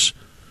grabs.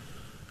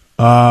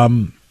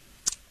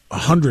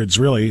 Hundreds,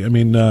 really. I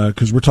mean,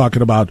 because we're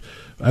talking about,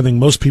 I think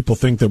most people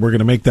think that we're going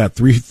to make that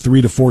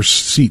 3 to 4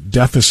 seat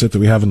deficit that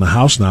we have in the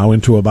House now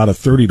into about a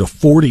 30 to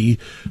 40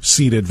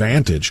 seat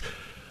advantage.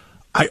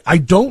 I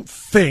don't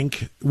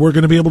think we're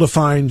going to be able to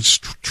find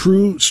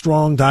true,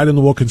 strong,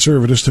 dyed-in-the-wool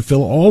conservatives to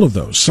fill all of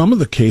those. Some of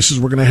the cases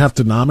we're going to have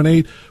to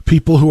nominate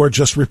people who are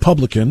just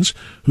Republicans,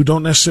 who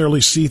don't necessarily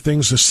see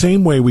things the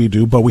same way we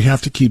do, but we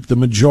have to keep the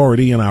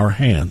majority in our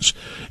hands.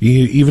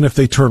 Even if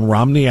they turn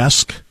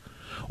Romney-esque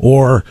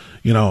or,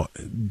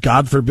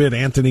 God forbid,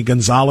 Anthony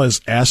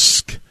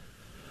Gonzalez-esque.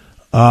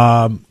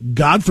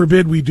 God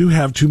forbid we do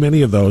have too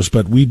many of those,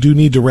 but we do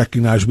need to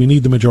recognize we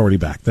need the majority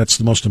back. That's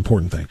the most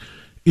important thing.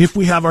 If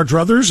we have our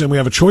druthers and we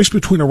have a choice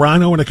between a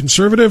rhino and a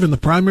conservative in the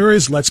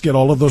primaries, let's get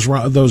all of those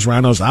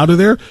rhinos out of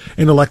there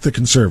and elect the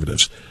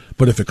conservatives.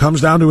 But if it comes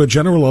down to a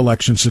general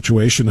election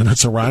situation and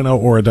it's a Rhino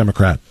or a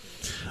Democrat,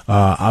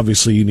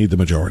 obviously you need the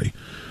majority.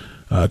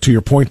 To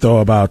your point, though,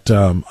 about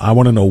I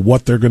want to know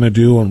what they're going to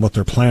do and what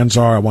their plans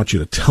are. I want you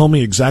to tell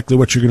me exactly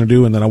what you're going to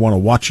do, and then I want to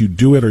watch you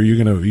do it, or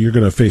you're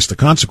going to face the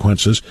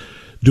consequences.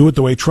 Do it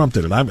the way Trump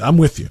did it. I'm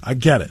with you. I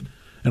get it.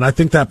 And I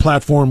think that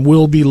platform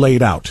will be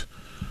laid out.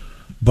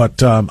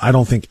 But I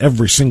don't think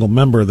every single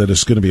member that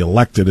is going to be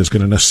elected is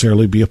going to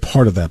necessarily be a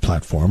part of that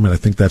platform, and I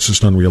think that's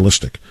just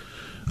unrealistic.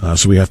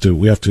 So we have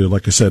to,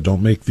 like I said,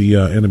 don't make the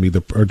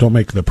don't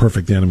make the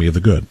perfect the enemy of the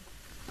good.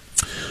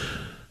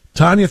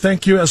 Tanya,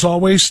 thank you as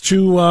always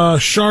to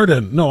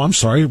Chardon. No, I'm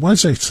sorry. Why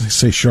did I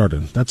say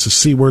Chardon? That's a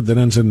C word that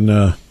ends in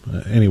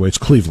anyway. It's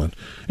Cleveland,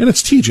 and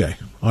it's TJ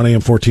on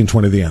AM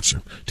 1420. The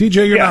Answer.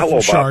 TJ, you're not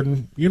from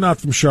Chardon. You're not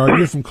from Chardon.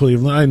 You're from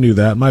Cleveland. I knew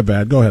that. My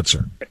bad. Go ahead,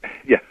 sir.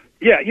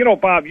 Yeah. You know,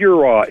 Bob,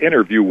 your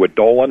interview with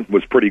Dolan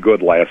was pretty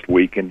good last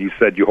week, and you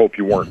said you hope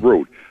you weren't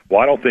rude.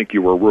 Well, I don't think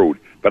you were rude,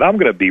 but I'm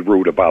going to be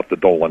rude about the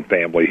Dolan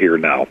family here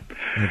now.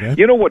 Okay.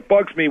 You know what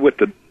bugs me with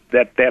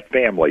that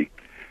family?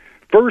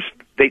 First,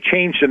 they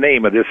changed the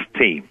name of this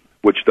team,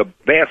 which the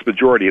vast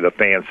majority of the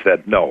fans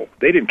said no.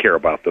 They didn't care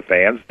about the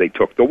fans. They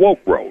took the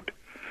woke road.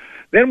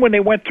 Then when they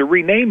went to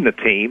rename the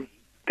team,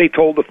 they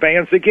told the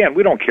fans again,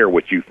 we don't care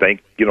what you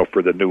think,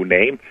 for the new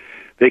name.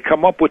 They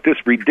come up with this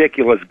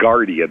ridiculous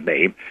Guardian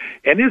name.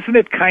 And isn't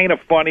it kind of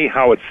funny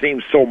how it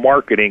seems so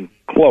marketing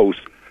close?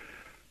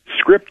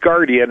 Script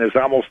Guardian is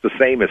almost the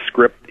same as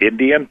Script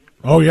Indian.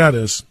 Oh, yeah, it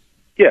is.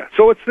 Yeah,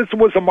 so this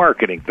was a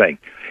marketing thing.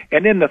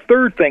 And then the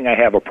third thing I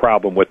have a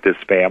problem with this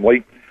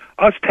family,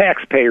 us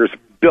taxpayers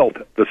built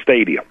the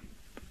stadium.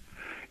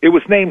 It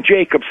was named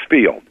Jacobs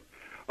Field.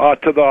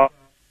 To the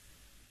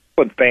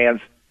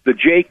fans, the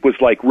Jake was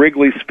like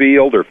Wrigley's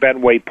Field or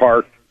Fenway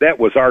Park. That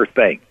was our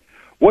thing.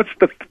 What's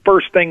the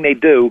first thing they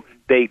do?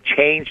 They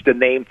change the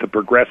name to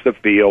Progressive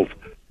Fields.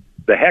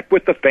 The heck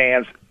with the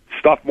fans,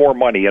 stuff more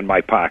money in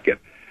my pocket.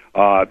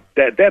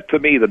 That to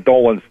me, the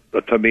Dolans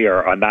to me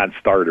are a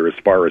non-starter as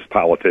far as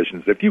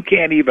politicians. If you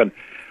can't even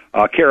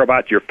care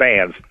about your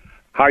fans,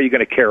 how are you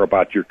going to care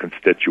about your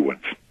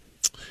constituents?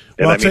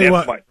 Well, I'll tell you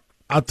what.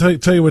 I'll tell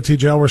you what,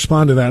 TJ. I'll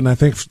respond to that, and I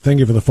thank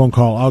you for the phone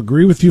call. I'll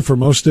agree with you for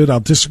most of it.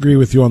 I'll disagree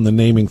with you on the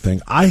naming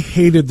thing. I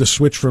hated the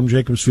switch from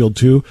Jacobs Field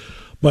too,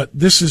 but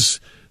this is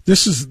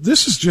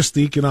just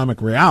the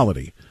economic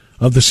reality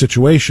of the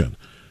situation.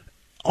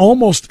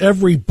 Almost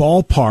every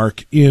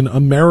ballpark in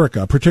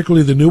America,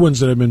 particularly the new ones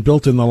that have been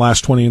built in the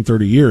last 20 and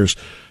 30 years,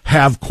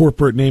 have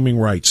corporate naming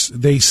rights.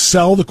 They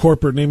sell the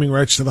corporate naming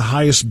rights to the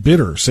highest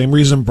bidder. Same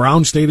reason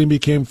Brown Stadium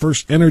became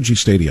First Energy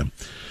Stadium,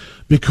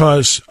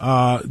 because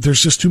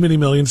there's just too many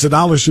millions of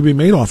dollars to be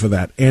made off of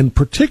that. And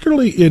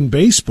particularly in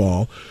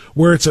baseball,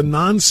 where it's a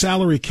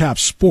non-salary cap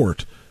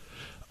sport,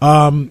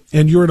 and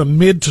you're in a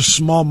mid to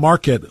small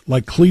market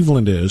like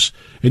Cleveland is,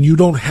 and you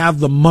don't have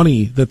the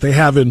money that they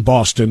have in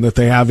Boston, that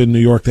they have in New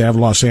York, they have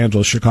in Los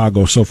Angeles,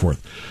 Chicago, so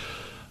forth.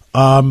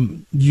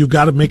 You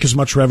got to make as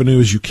much revenue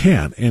as you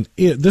can. And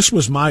this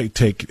was my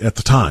take at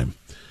the time.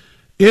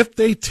 If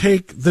they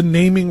take the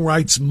naming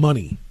rights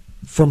money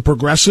from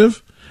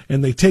Progressive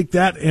and they take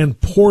that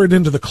and pour it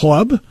into the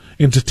club,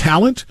 into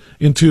talent,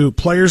 into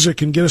players that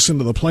can get us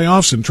into the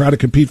playoffs and try to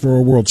compete for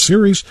a World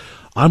Series,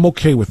 I'm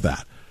okay with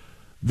that.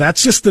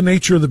 That's just the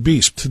nature of the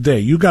beast today.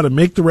 You got to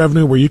make the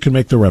revenue where you can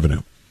make the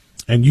revenue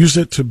and use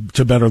it to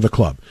better the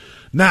club.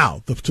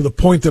 Now, to the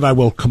point that I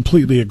will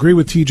completely agree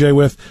with TJ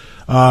with,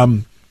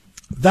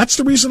 that's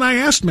the reason I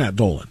asked Matt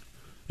Dolan.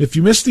 If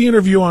you missed the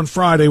interview on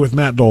Friday with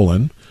Matt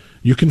Dolan,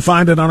 you can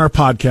find it on our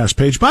podcast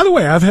page. By the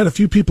way, I've had a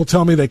few people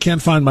tell me they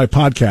can't find my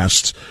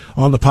podcasts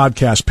on the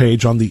podcast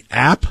page on the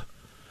app,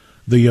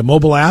 the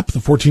mobile app, the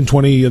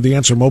 1420 The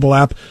Answer mobile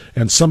app,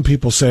 and some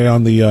people say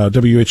on the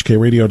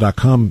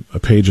WHKRadio.com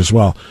page as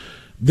well.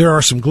 There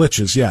are some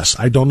glitches, yes.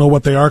 I don't know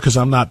what they are because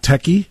I'm not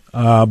techie,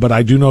 but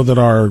I do know that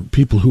our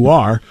people who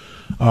are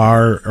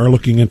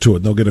looking into it,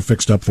 and they'll get it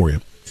fixed up for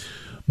you.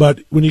 But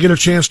when you get a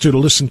chance to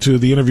listen to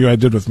the interview I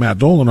did with Matt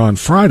Dolan on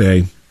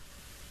Friday,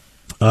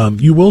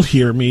 you will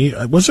hear me.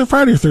 Was it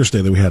Friday or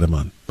Thursday that we had him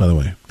on, by the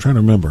way? I'm trying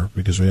to remember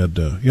because we had,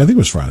 I think it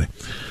was Friday.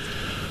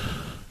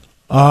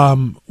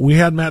 We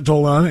had Matt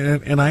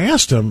Dolan, and I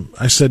asked him,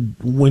 I said,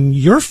 when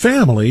your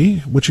family,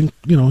 which,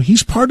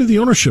 he's part of the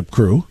ownership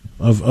crew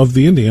of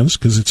the Indians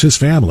because it's his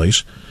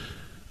family's,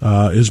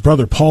 his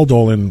brother Paul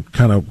Dolan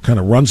kind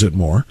of runs it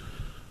more.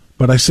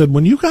 But I said,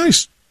 when you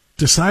guys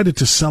decided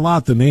to sell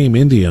out the name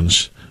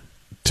Indians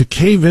to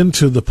cave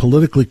into the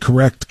politically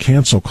correct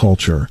cancel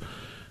culture,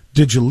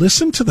 did you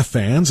listen to the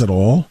fans at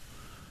all?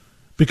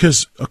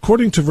 Because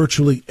according to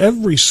virtually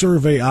every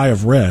survey I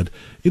have read,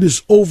 it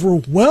is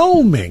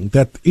overwhelming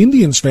that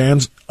Indians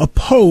fans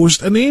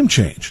opposed a name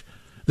change.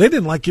 They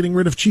didn't like getting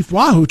rid of Chief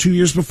Wahoo 2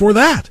 years before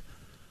that.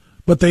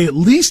 But they at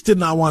least did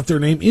not want their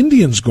name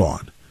Indians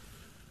gone.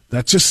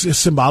 That's just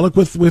symbolic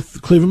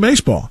with Cleveland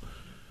baseball.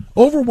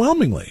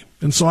 Overwhelmingly.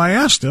 And so I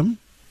asked him,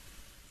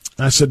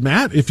 I said,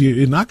 Matt, if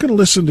you're not going to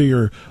listen to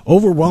your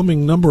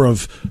overwhelming number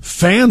of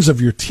fans of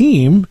your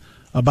team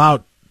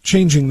about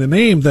changing the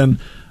name, then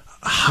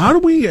how do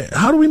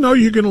we know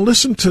you're going to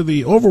listen to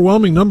the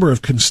overwhelming number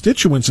of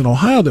constituents in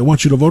Ohio that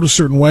want you to vote a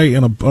certain way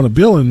on a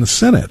bill in the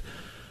Senate?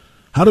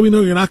 How do we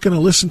know you're not going to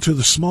listen to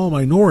the small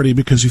minority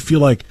because you feel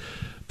like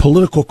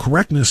political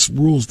correctness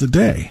rules the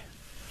day?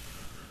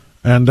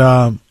 And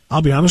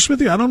I'll be honest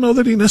with you, I don't know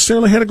that he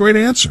necessarily had a great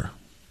answer.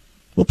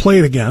 We'll play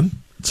it again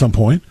at some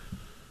point.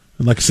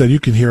 And like I said, you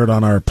can hear it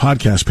on our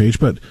podcast page,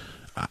 but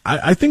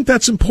I think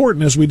that's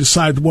important as we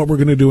decide what we're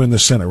going to do in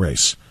this Senate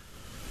race.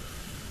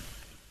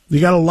 You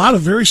got a lot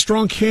of very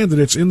strong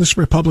candidates in this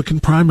Republican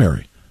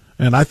primary,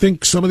 and I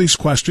think some of these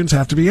questions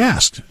have to be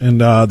asked. And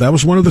that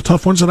was one of the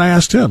tough ones that I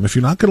asked him. If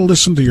you're not going to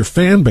listen to your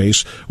fan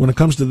base when it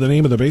comes to the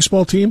name of the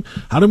baseball team,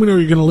 how do we know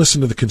you're going to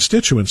listen to the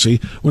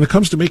constituency when it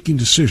comes to making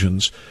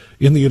decisions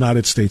in the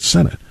United States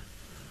Senate?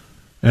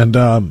 And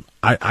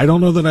I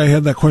don't know that I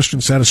had that question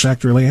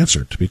satisfactorily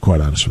answered, to be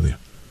quite honest with you.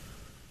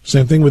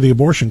 Same thing with the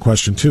abortion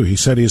question, too. He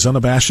said he's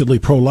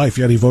unabashedly pro-life,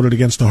 yet he voted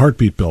against the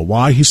heartbeat bill.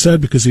 Why? He said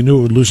because he knew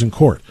it would lose in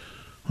court.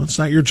 Well, it's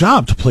not your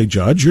job to play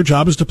judge. Your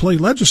job is to play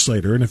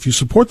legislator, and if you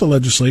support the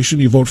legislation,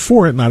 you vote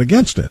for it, not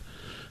against it.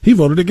 He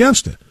voted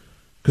against it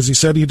because he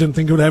said he didn't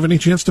think it would have any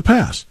chance to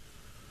pass.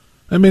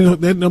 That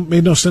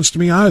made no sense to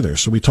me either,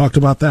 so we talked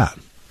about that.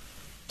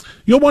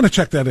 You'll want to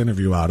check that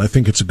interview out. I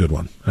think it's a good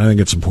one. I think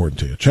it's important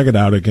to you. Check it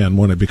out again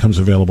when it becomes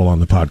available on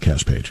the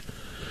podcast page.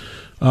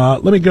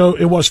 Let me go.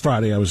 It was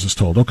Friday, I was just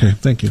told. Okay,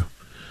 thank you.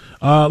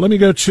 Let me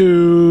go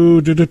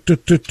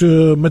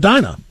to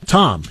Medina.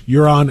 Tom,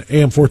 you're on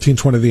AM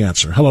 1420 The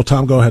Answer. Hello,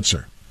 Tom. Go ahead,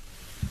 sir.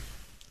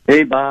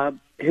 Hey, Bob.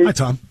 Hi,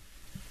 Tom.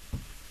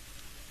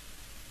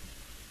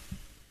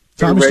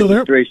 Tom, you still there?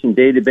 Registration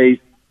database.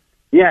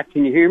 Yeah,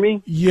 can you hear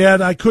me? Yeah,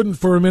 I couldn't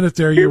for a minute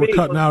there. You were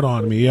cutting out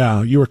on me.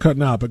 Yeah, you were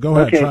cutting out, but go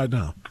ahead. Try it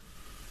now.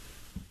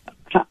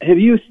 Have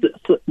you?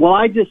 Well,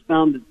 I just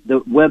found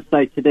the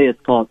website today.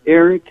 It's called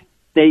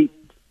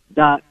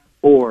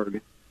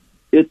ericstates.org.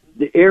 It's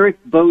the ERIC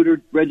Voter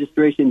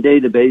Registration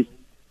Database,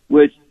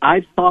 which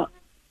I saw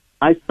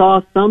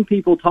some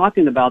people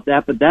talking about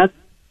that, but that's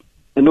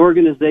an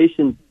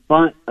organization,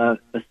 a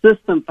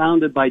system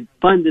funded by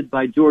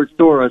George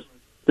Soros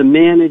to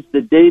manage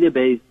the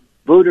database,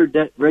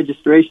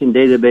 registration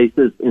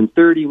databases in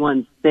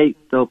 31 states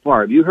so far.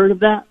 Have you heard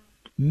of that?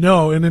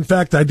 No, and in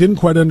fact, I didn't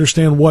quite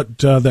understand what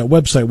that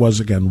website was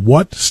again.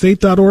 What,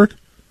 state.org?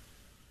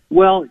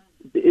 Well,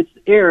 it's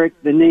Eric,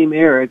 the name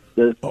Eric,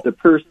 the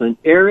person,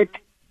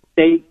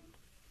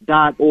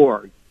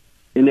 ericstates.org,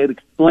 and it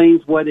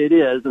explains what it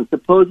is, and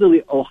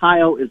supposedly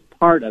Ohio is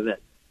part of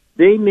it.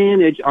 They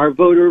manage our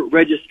voter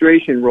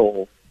registration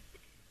roll,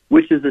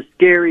 which is a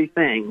scary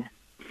thing.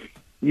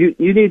 You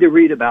need to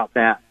read about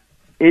that.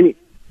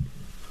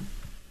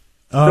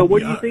 So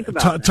what do you think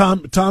about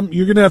that? Tom,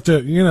 you're gonna have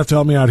to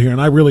help me out here, and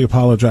I really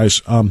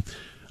apologize.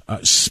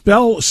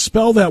 Spell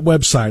that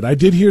website. I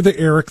did hear the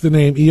Eric, the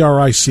name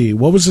ERIC.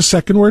 What was the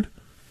second word?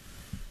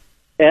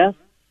 STATES.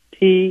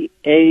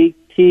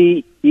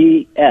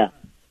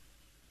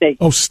 States.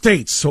 Oh,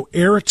 states. So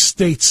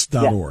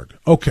ericstates.org.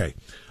 Yeah. Okay.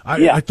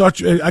 I thought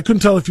I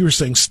couldn't tell if you were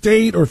saying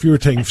state or if you were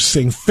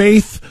saying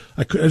faith.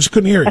 I just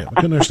couldn't hear you.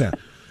 I couldn't understand.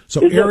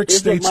 So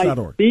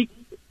ericstates.org.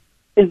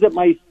 Is it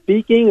my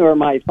speaking or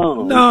my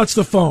phone? No, it's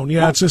the phone.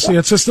 Yeah, it's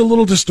just a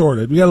little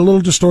distorted. We got a little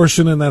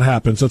distortion, and that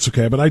happens. That's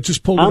okay. But I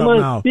just pulled it up now.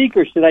 I'm on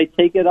speaker. Should I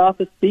take it off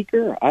a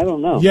speaker? I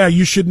don't know. Yeah,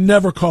 you should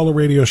never call a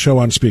radio show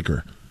on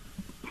speaker.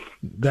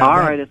 All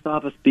right, it's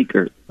off a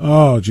speaker.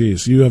 Oh,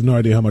 geez, you have no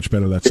idea how much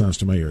better that sounds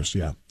to my ears.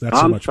 Yeah, that's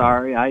so much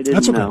sorry, better. I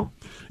didn't know.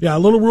 Yeah, a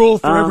little rule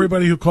for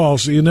everybody who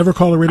calls. You never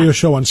call a radio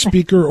show on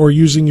speaker or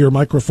using your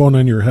microphone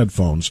on your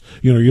headphones,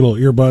 your little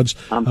earbuds,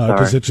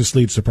 because it just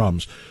leads to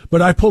problems.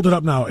 But I pulled it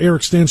up now.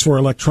 ERIC stands for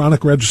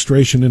Electronic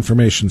Registration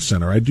Information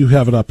Center. I do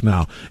have it up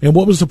now. And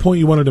what was the point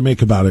you wanted to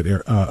make about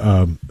it,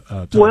 Tom?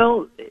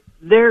 Well,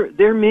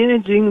 they're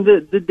managing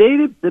the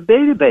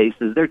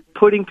databases. They're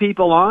putting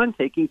people on,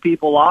 taking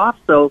people off.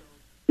 So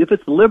if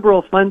it's a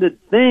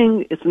liberal-funded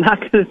thing, it's not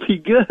going to be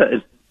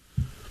good.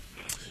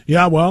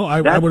 Yeah, well,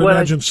 I would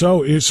imagine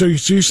so. So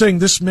you're saying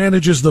this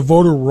manages the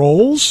voter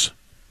rolls?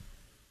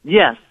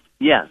 Yes.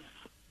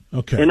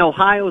 Okay. And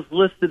Ohio is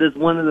listed as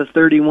one of the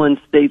 31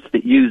 states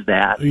that use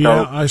that.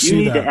 Yeah, so I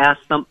see that.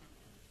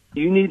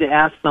 You need to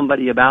ask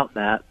somebody about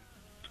that.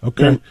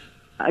 Okay.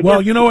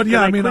 Well, you know what?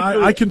 Yeah, I mean,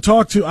 I can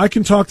talk to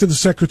the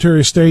Secretary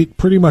of State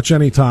pretty much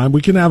any time.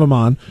 We can have him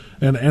on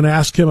and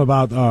ask him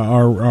about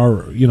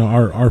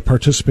our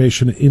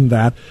participation in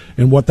that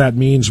and what that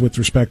means with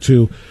respect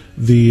to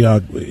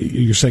the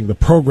you're saying the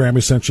program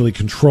essentially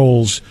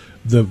controls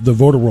the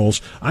voter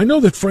rolls. I know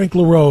that Frank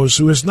LaRose,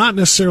 who has not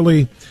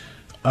necessarily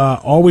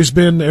always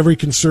been every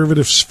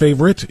conservative's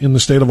favorite in the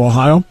state of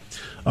Ohio,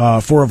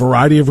 for a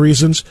variety of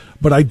reasons,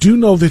 but I do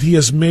know that he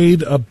has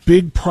made a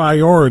big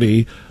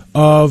priority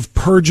of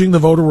purging the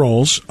voter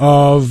rolls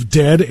of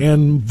dead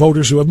and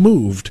voters who have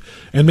moved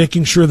and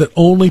making sure that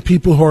only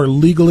people who are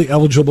legally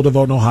eligible to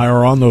vote in Ohio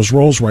are on those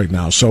rolls right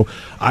now. So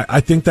I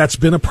think that's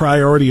been a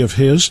priority of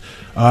his.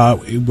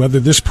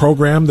 Whether this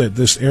program,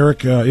 this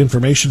ERIC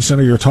Information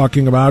Center you're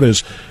talking about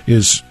is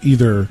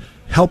either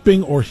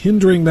helping or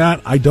hindering that,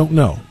 I don't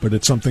know, but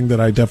it's something that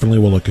I definitely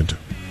will look into.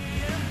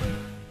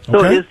 So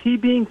Okay? is he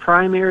being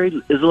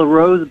primaried? Is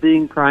LaRose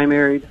being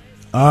primaried?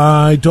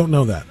 I don't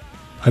know that.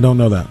 I don't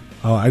know that.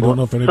 I don't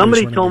know if anybody's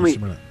somebody running told me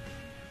against him or not.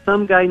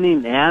 some guy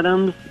named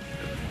Adams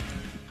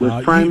was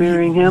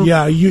primarying him.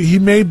 Yeah, he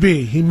may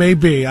be. He may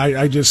be.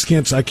 I just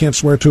can't. I can't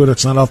swear to it.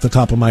 It's not off the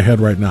top of my head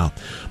right now.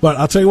 But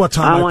I'll tell you what,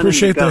 Tom. I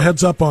appreciate the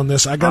heads up on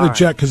this. I got to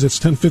jet because it's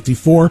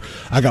 10:54.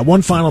 I got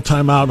one final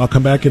timeout, and I'll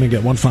come back in and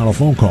get one final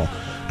phone call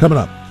coming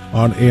up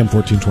on AM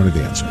 1420.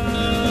 The Answer.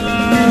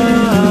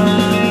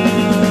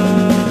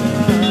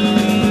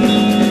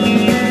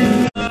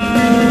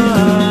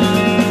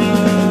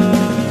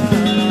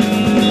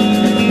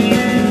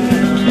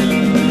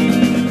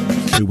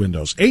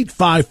 Windows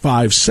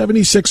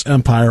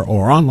 855-76-EMPIRE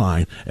or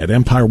online at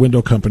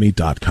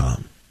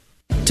EmpireWindowCompany.com.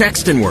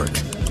 Text and work.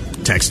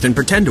 Text and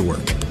pretend to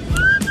work.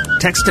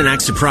 Text and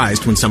act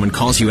surprised when someone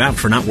calls you out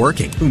for not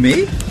working. Who,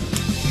 me?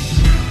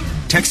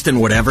 Text and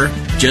whatever,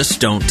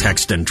 just don't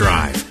text and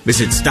drive.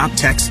 Visit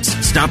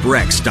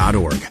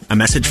StopTextsStopWrecks.org. A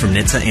message from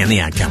NHTSA and the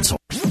Ad Council.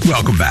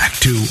 Welcome back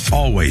to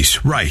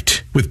Always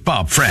Right with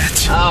Bob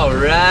Frantz. All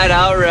right.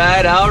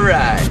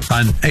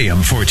 On AM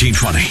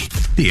 1420.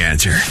 The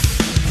Answer.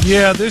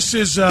 Yeah, this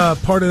is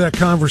part of that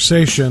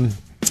conversation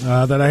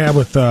that I had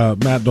with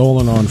Matt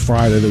Dolan on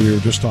Friday that we were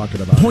just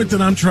talking about. The point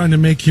that I'm trying to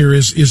make here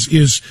is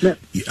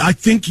I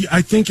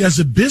think as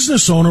a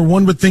business owner,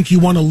 one would think you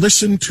want to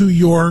listen to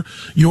your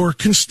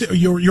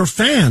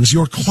fans,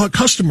 your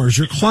customers,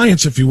 your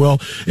clients, if you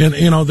will. And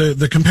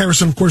the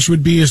comparison, of course,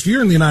 would be if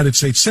you're in the United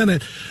States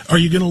Senate, are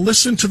you going to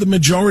listen to the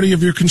majority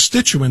of your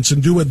constituents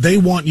and do what they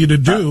want you to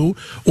do,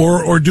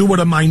 or do what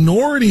a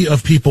minority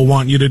of people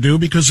want you to do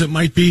because it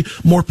might be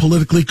more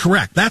politically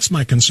correct? That's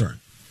my concern.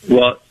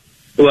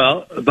 Well,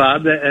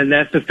 Bob, and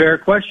that's a fair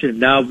question.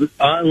 Now,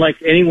 unlike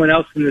anyone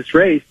else in this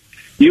race,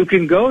 you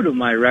can go to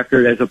my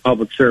record as a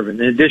public servant,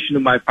 in addition to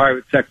my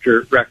private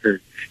sector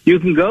record. You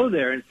can go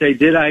there and say,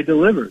 did I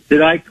deliver?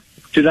 Did I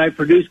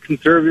produce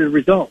conservative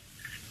results?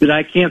 Did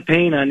I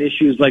campaign on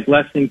issues like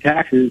lessening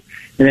taxes?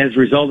 And as a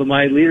result of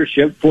my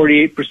leadership,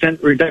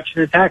 48%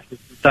 reduction in taxes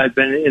since I've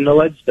been in the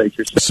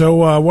legislature.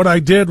 So what I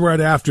did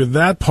right after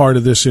that part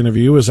of this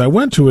interview is I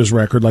went to his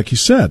record, like he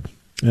said,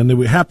 and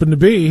it happened to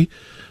be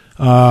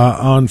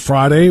on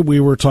Friday, we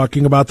were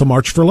talking about the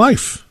March for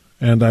Life.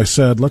 And I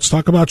said, let's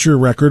talk about your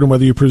record and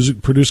whether you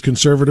produce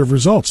conservative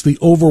results. The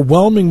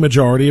overwhelming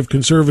majority of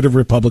conservative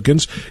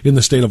Republicans in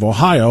the state of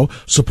Ohio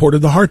supported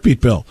the heartbeat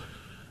bill.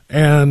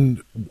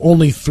 And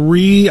only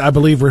 3, I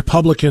believe,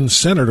 Republican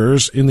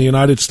senators in the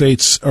United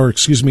States,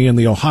 in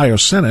the Ohio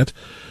Senate,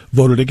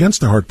 voted against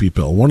the heartbeat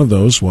bill. One of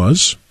those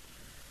was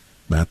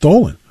Matt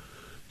Dolan.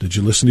 Did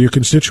you listen to your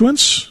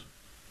constituents?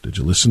 Did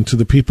you listen to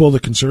the people, the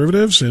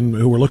conservatives, and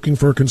who were looking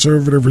for a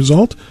conservative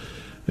result?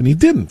 And he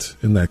didn't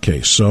in that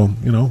case. So,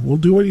 we'll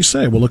do what you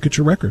say. We'll look at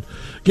your record.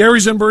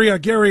 Gary's in Berea.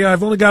 Gary,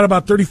 I've only got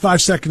about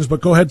 35 seconds,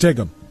 but go ahead, take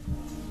them.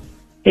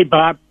 Hey,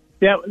 Bob,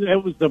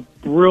 that was a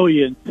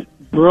brilliant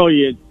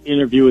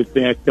interview with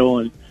Matt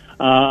Dolan.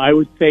 I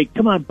would say,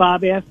 come on,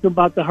 Bob, ask him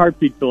about the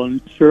heartbeat bill.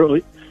 And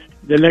surely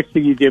the next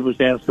thing you did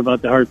was ask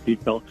about the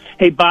heartbeat bill.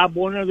 Hey, Bob,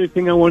 one other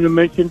thing I wanted to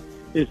mention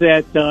is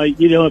that,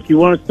 if you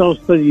want to solve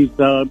some of these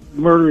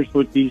murders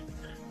with these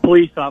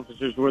police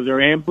officers where they're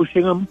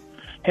ambushing them,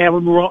 have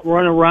them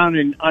run around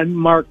in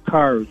unmarked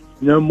cars.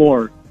 No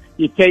more.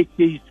 You take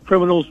these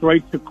criminals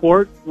right to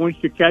court once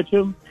you catch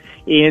them,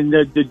 and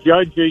the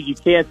judge, you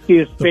can't see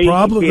his face.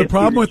 The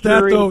problem with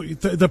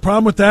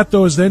that,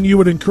 though, is then you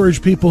would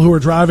encourage people who are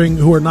driving,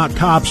 who are not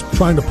cops,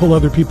 trying to pull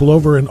other people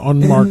over in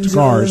unmarked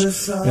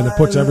cars, and it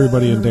puts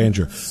everybody in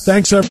danger.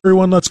 Thanks,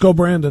 everyone. Let's go,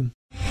 Brandon.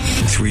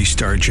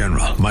 3-star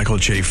General Michael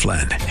J.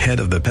 Flynn, head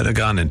of the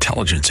Pentagon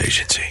Intelligence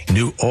Agency,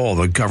 knew all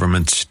the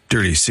government's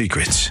dirty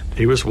secrets.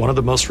 He was one of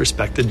the most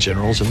respected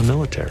generals in the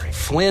military.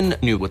 Flynn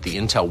knew what the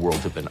intel world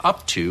had been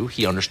up to.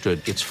 He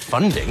understood its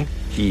funding.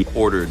 He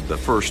ordered the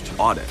first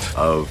audit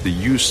of the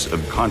use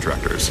of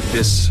contractors.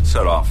 This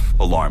set off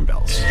alarm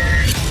bells.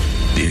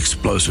 The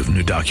explosive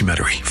new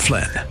documentary,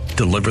 Flynn,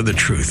 Deliver the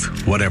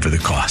Truth, Whatever the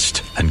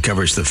Cost,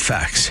 uncovers the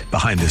facts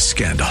behind this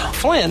scandal.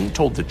 Flynn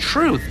told the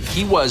truth.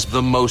 He was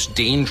the most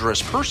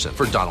dangerous person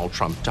for Donald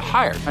Trump to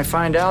hire. I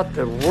find out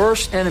the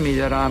worst enemy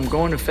that I'm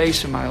going to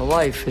face in my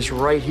life is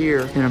right here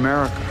in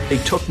America. They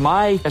took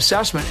my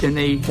assessment and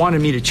they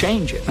wanted me to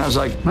change it. And I was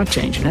like, I'm not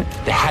changing it.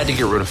 They had to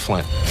get rid of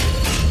Flynn.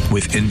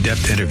 With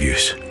in-depth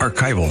interviews,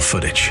 archival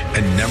footage,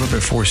 and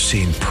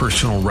never-before-seen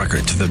personal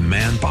records of the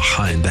man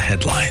behind the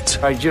headlines.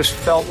 I just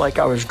felt like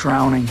I was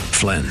drowning.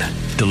 Flynn,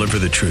 Deliver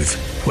the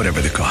Truth, Whatever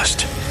the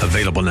Cost.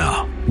 Available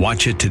now.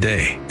 Watch it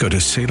today. Go to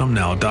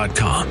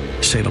salemnow.com.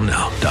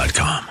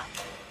 salemnow.com.